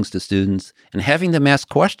explain things to students and having them ask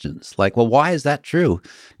questions like, well, why is that true?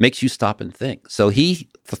 Makes you stop and think. So he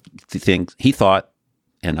thought,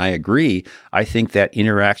 and I agree, I think that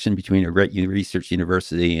interaction between a great research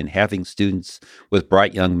university and having students with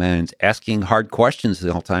bright young minds asking hard questions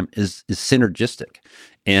the whole time is synergistic.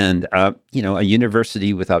 And, a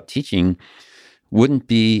university without teaching wouldn't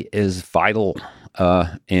be as vital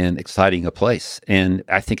and exciting a place. And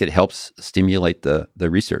I think it helps stimulate the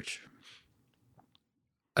research.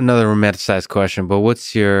 Another romanticized question, but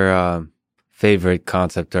what's your favorite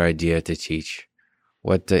concept or idea to teach?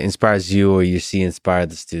 What inspires you or you see inspire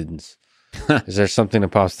the students? Is there something that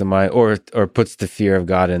pops to mind or puts the fear of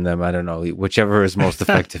God in them? I don't know, whichever is most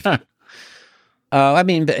effective. I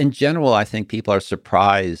mean, in general, I think people are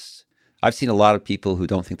surprised. I've seen a lot of people who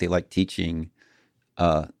don't think they like teaching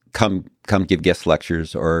come give guest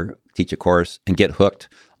lectures or teach a course and get hooked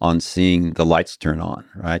on seeing the lights turn on,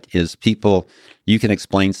 right? You can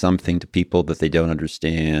explain something to people that they don't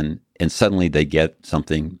understand and suddenly they get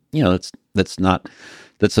something,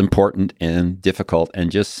 that's important and difficult,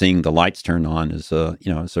 and just seeing the lights turn on is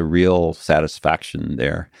a real satisfaction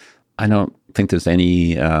there. I don't think there's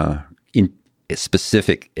any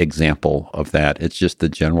specific example of that. It's just the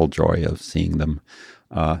general joy of seeing them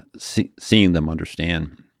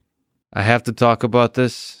understand. I have to talk about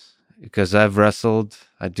this because I've wrestled.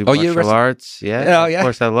 I do martial arts. Yeah, of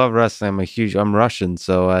course. I love wrestling. I'm Russian,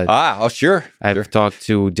 so sure. I've talked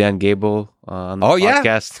to Dan Gable on the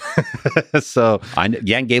podcast. So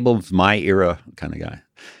Dan Gable's my era kind of guy.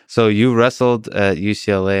 So you wrestled at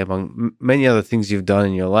UCLA among many other things you've done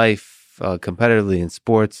in your life, competitively in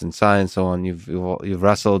sports and science, so on. You've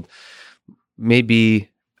wrestled. Maybe.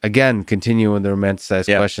 Again, continue with the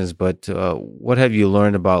romanticized questions, but what have you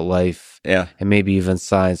learned about life and maybe even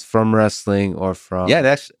science from wrestling or from...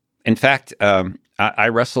 Yeah, in fact, I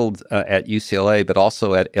wrestled at UCLA, but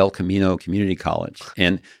also at El Camino Community College.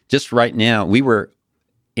 And just right now, we were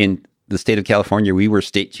in the state of California, we were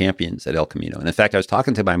state champions at El Camino. And in fact, I was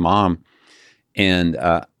talking to my mom, and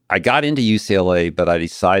I got into UCLA, but I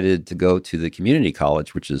decided to go to the community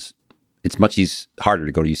college, it's much harder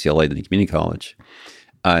to go to UCLA than the community college.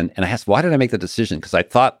 And I asked, why did I make the decision? Because I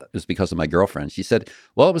thought it was because of my girlfriend. She said,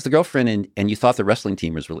 well, it was the girlfriend, and you thought the wrestling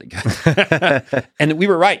team was really good. And we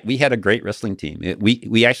were right. We had a great wrestling team.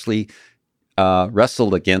 We actually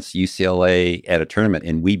wrestled against UCLA at a tournament,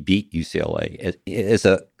 and we beat UCLA as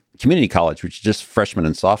a community college, which is just freshmen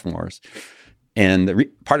and sophomores. And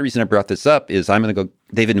part of the reason I brought this up is I'm going to go.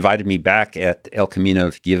 They've invited me back at El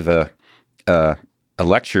Camino to give a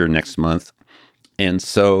lecture next month, and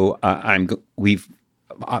so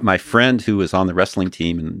my friend who was on the wrestling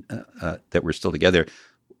team and that we're still together,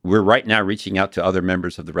 we're right now reaching out to other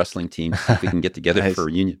members of the wrestling team if we can get together for a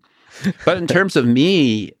reunion. But in terms of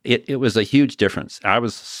me, it was a huge difference. I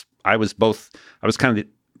was kind of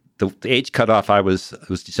the age cutoff. It was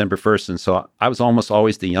December 1st, and so I was almost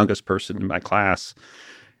always the youngest person in my class.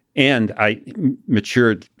 And I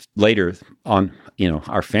matured later on,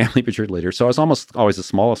 our family matured later. So I was almost always the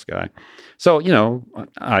smallest guy. So,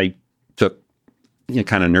 I took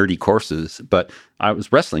kind of nerdy courses, but I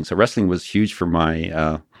was wrestling. So wrestling was huge for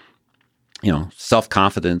my,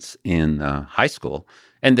 self-confidence in high school.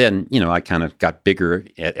 And then, I kind of got bigger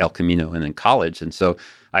at El Camino and in college. And so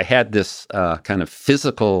I had this kind of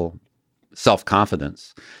physical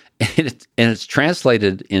self-confidence. And it's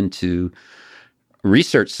translated into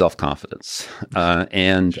research self-confidence.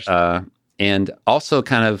 And also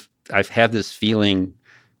kind of, I've had this feeling,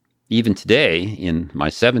 even today in my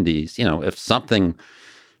 70s, if something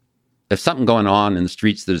going on in the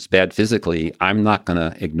streets that is bad physically, I'm not going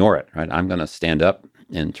to ignore it, right? I'm going to stand up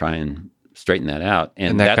and try and straighten that out.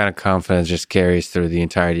 And that kind of confidence just carries through the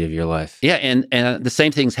entirety of your life. Yeah, and the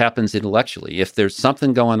same things happens intellectually. If there's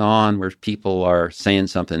something going on where people are saying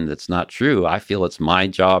something that's not true, I feel it's my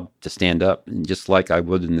job to stand up, and just like I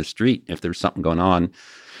would in the street. If there's something going on,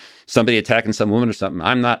 somebody attacking some woman or something,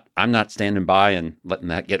 I'm not standing by and letting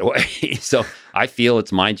that get away. So I feel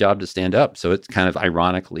it's my job to stand up. So it kind of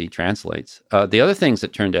ironically translates. The other things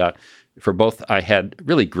that turned out for both, I had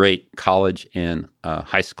really great college and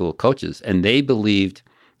high school coaches, and they believed,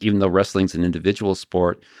 even though wrestling's an individual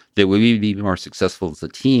sport, that we would be more successful as a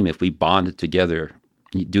team if we bonded together,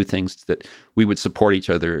 do things that we would support each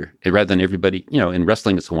other rather than everybody. In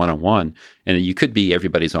wrestling, it's a one-on-one, and you could be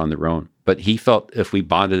everybody's on their own. But he felt if we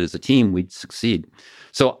bonded as a team, we'd succeed.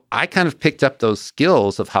 So I kind of picked up those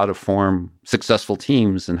skills of how to form successful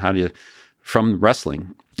teams and from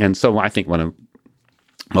wrestling. And so I think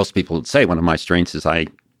most people would say one of my strengths is I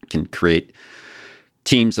can create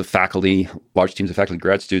teams of faculty, large teams of faculty,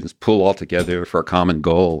 grad students, pull all together for a common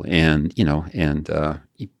goal, and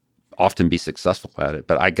often be successful at it.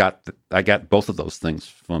 But I got both of those things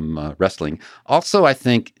from wrestling. Also, I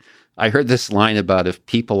think I heard this line about if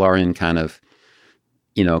people are in kind of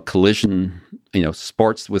collision,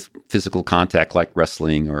 sports with physical contact like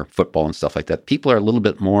wrestling or football and stuff like that, people are a little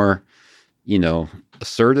bit more,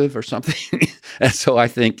 assertive or something. And so I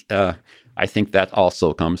think that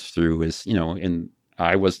also comes through as, didn't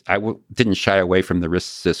shy away from the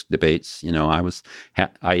risk debates.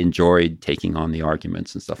 I enjoyed taking on the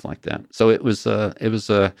arguments and stuff like that. So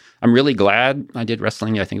I'm really glad I did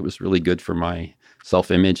wrestling. I think it was really good for my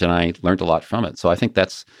self-image, and I learned a lot from it. So I think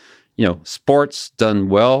that's, sports done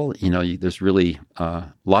well, there's really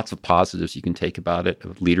lots of positives you can take about it,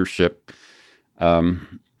 of leadership,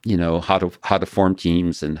 how to form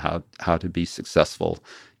teams and how to be successful.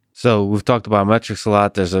 So we've talked about metrics a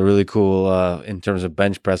lot. There's a really cool, in terms of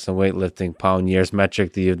bench press and weightlifting, pound years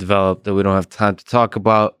metric that you've developed that we don't have time to talk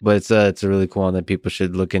about, but it's a really cool one that people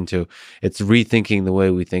should look into. It's rethinking the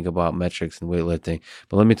way we think about metrics and weightlifting.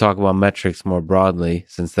 But let me talk about metrics more broadly,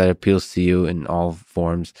 since that appeals to you in all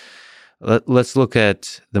forms. Let's look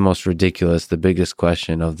at the most ridiculous, the biggest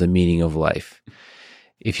question of the meaning of life.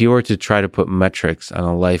 If you were to try to put metrics on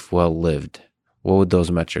a life well lived, what would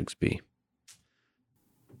those metrics be?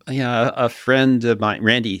 Yeah, a friend of mine,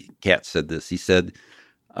 Randy Katz, said this. He said,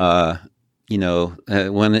 when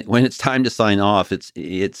it's time to sign off, it's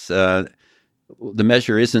the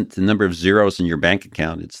measure isn't the number of zeros in your bank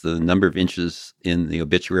account; it's the number of inches in the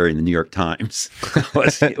obituary in the New York Times.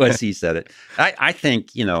 was he said it? I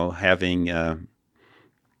think having.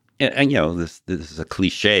 This is a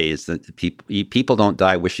cliche, is that people don't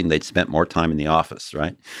die wishing they'd spent more time in the office,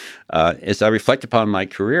 right? As I reflect upon my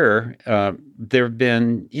career, there have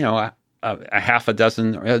been, a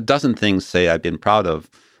dozen things, say, I've been proud of.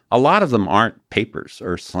 A lot of them aren't papers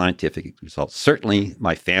or scientific results. Certainly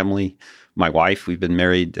my family, my wife, we've been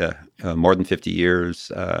married more than 50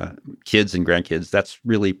 years, kids and grandkids, that's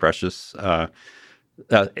really precious.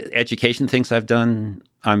 Education things I've done,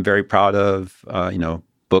 I'm very proud of,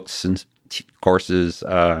 books and courses.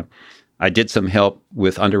 I did some help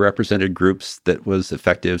with underrepresented groups that was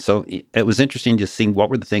effective. So it was interesting to see what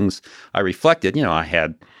were the things I reflected. I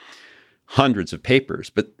had hundreds of papers,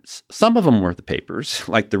 but some of them were the papers,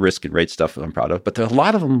 like the risk and rate stuff that I'm proud of. But a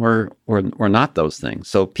lot of them were not those things.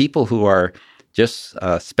 So people who are just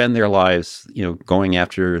spend their lives, going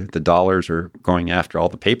after the dollars or going after all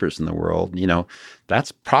the papers in the world,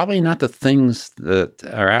 that's probably not the things that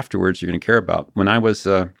are afterwards you're going to care about. When I was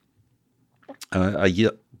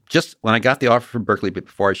just when I got the offer from Berkeley, but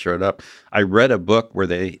before I showed up, I read a book where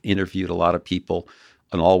they interviewed a lot of people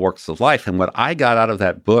on all walks of life. And what I got out of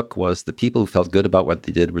that book was the people who felt good about what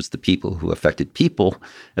they did was the people who affected people,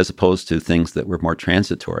 as opposed to things that were more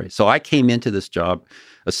transitory. So I came into this job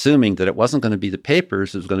assuming that it wasn't going to be the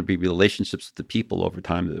papers, it was going to be relationships with the people over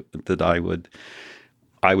time that I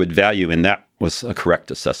would value. And that was a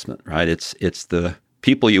correct assessment, right? It's the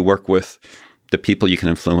people you work with, the people you can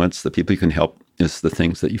influence, the people you can help is the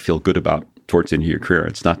things that you feel good about towards the end of your career.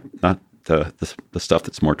 It's not the stuff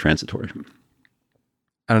that's more transitory.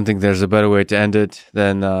 I don't think there's a better way to end it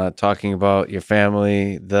than talking about your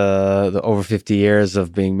family, the over 50 years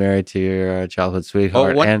of being married to your childhood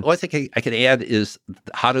sweetheart. One thing I could add is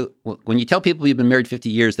when you tell people you've been married 50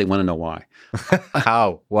 years, they want to know why.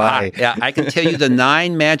 How? Why? I can tell you the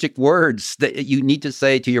 9 magic words that you need to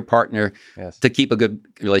say to your partner to keep a good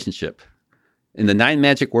relationship. And the 9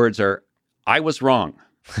 magic words are, I was wrong.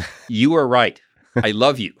 You were right. I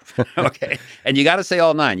love you. Okay. And you got to say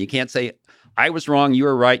all 9. You can't say, I was wrong, you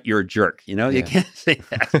were right, you're a jerk. You can't say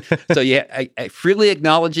that. So I freely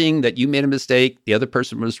acknowledging that you made a mistake, the other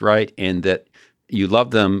person was right, and that you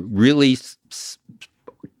love them really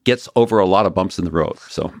gets over a lot of bumps in the road.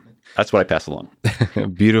 So that's what I pass along.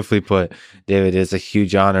 Beautifully put, David. It's a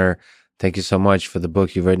huge honor. Thank you so much for the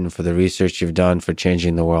book you've written, for the research you've done, for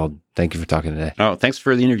changing the world. Thank you for talking today. Oh, thanks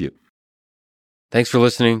for the interview. Thanks for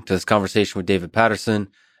listening to this conversation with David Patterson.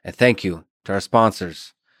 And thank you to our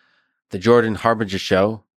sponsors, The Jordan Harbinger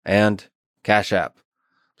Show and Cash App.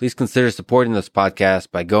 Please consider supporting this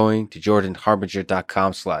podcast by going to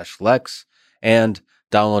jordanharbinger.com/Lex and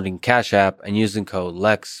downloading Cash App and using code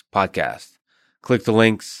LEXPODCAST. Click the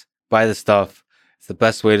links, buy the stuff. It's the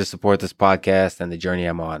best way to support this podcast and the journey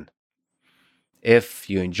I'm on. If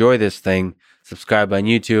you enjoy this thing, subscribe on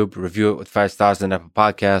YouTube, review it with 5 stars on Apple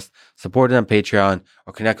Podcasts, support it on Patreon,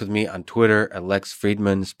 or connect with me on Twitter at Lex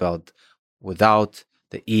Friedman, spelled without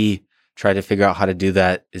the E. Try to figure out how to do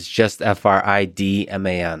that. It's just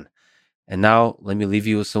Fridman. And now let me leave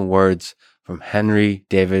you with some words from Henry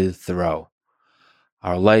David Thoreau.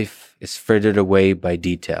 Our life is frittered away by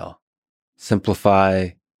detail. Simplify,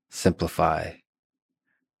 simplify.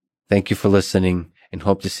 Thank you for listening and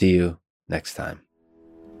hope to see you next time.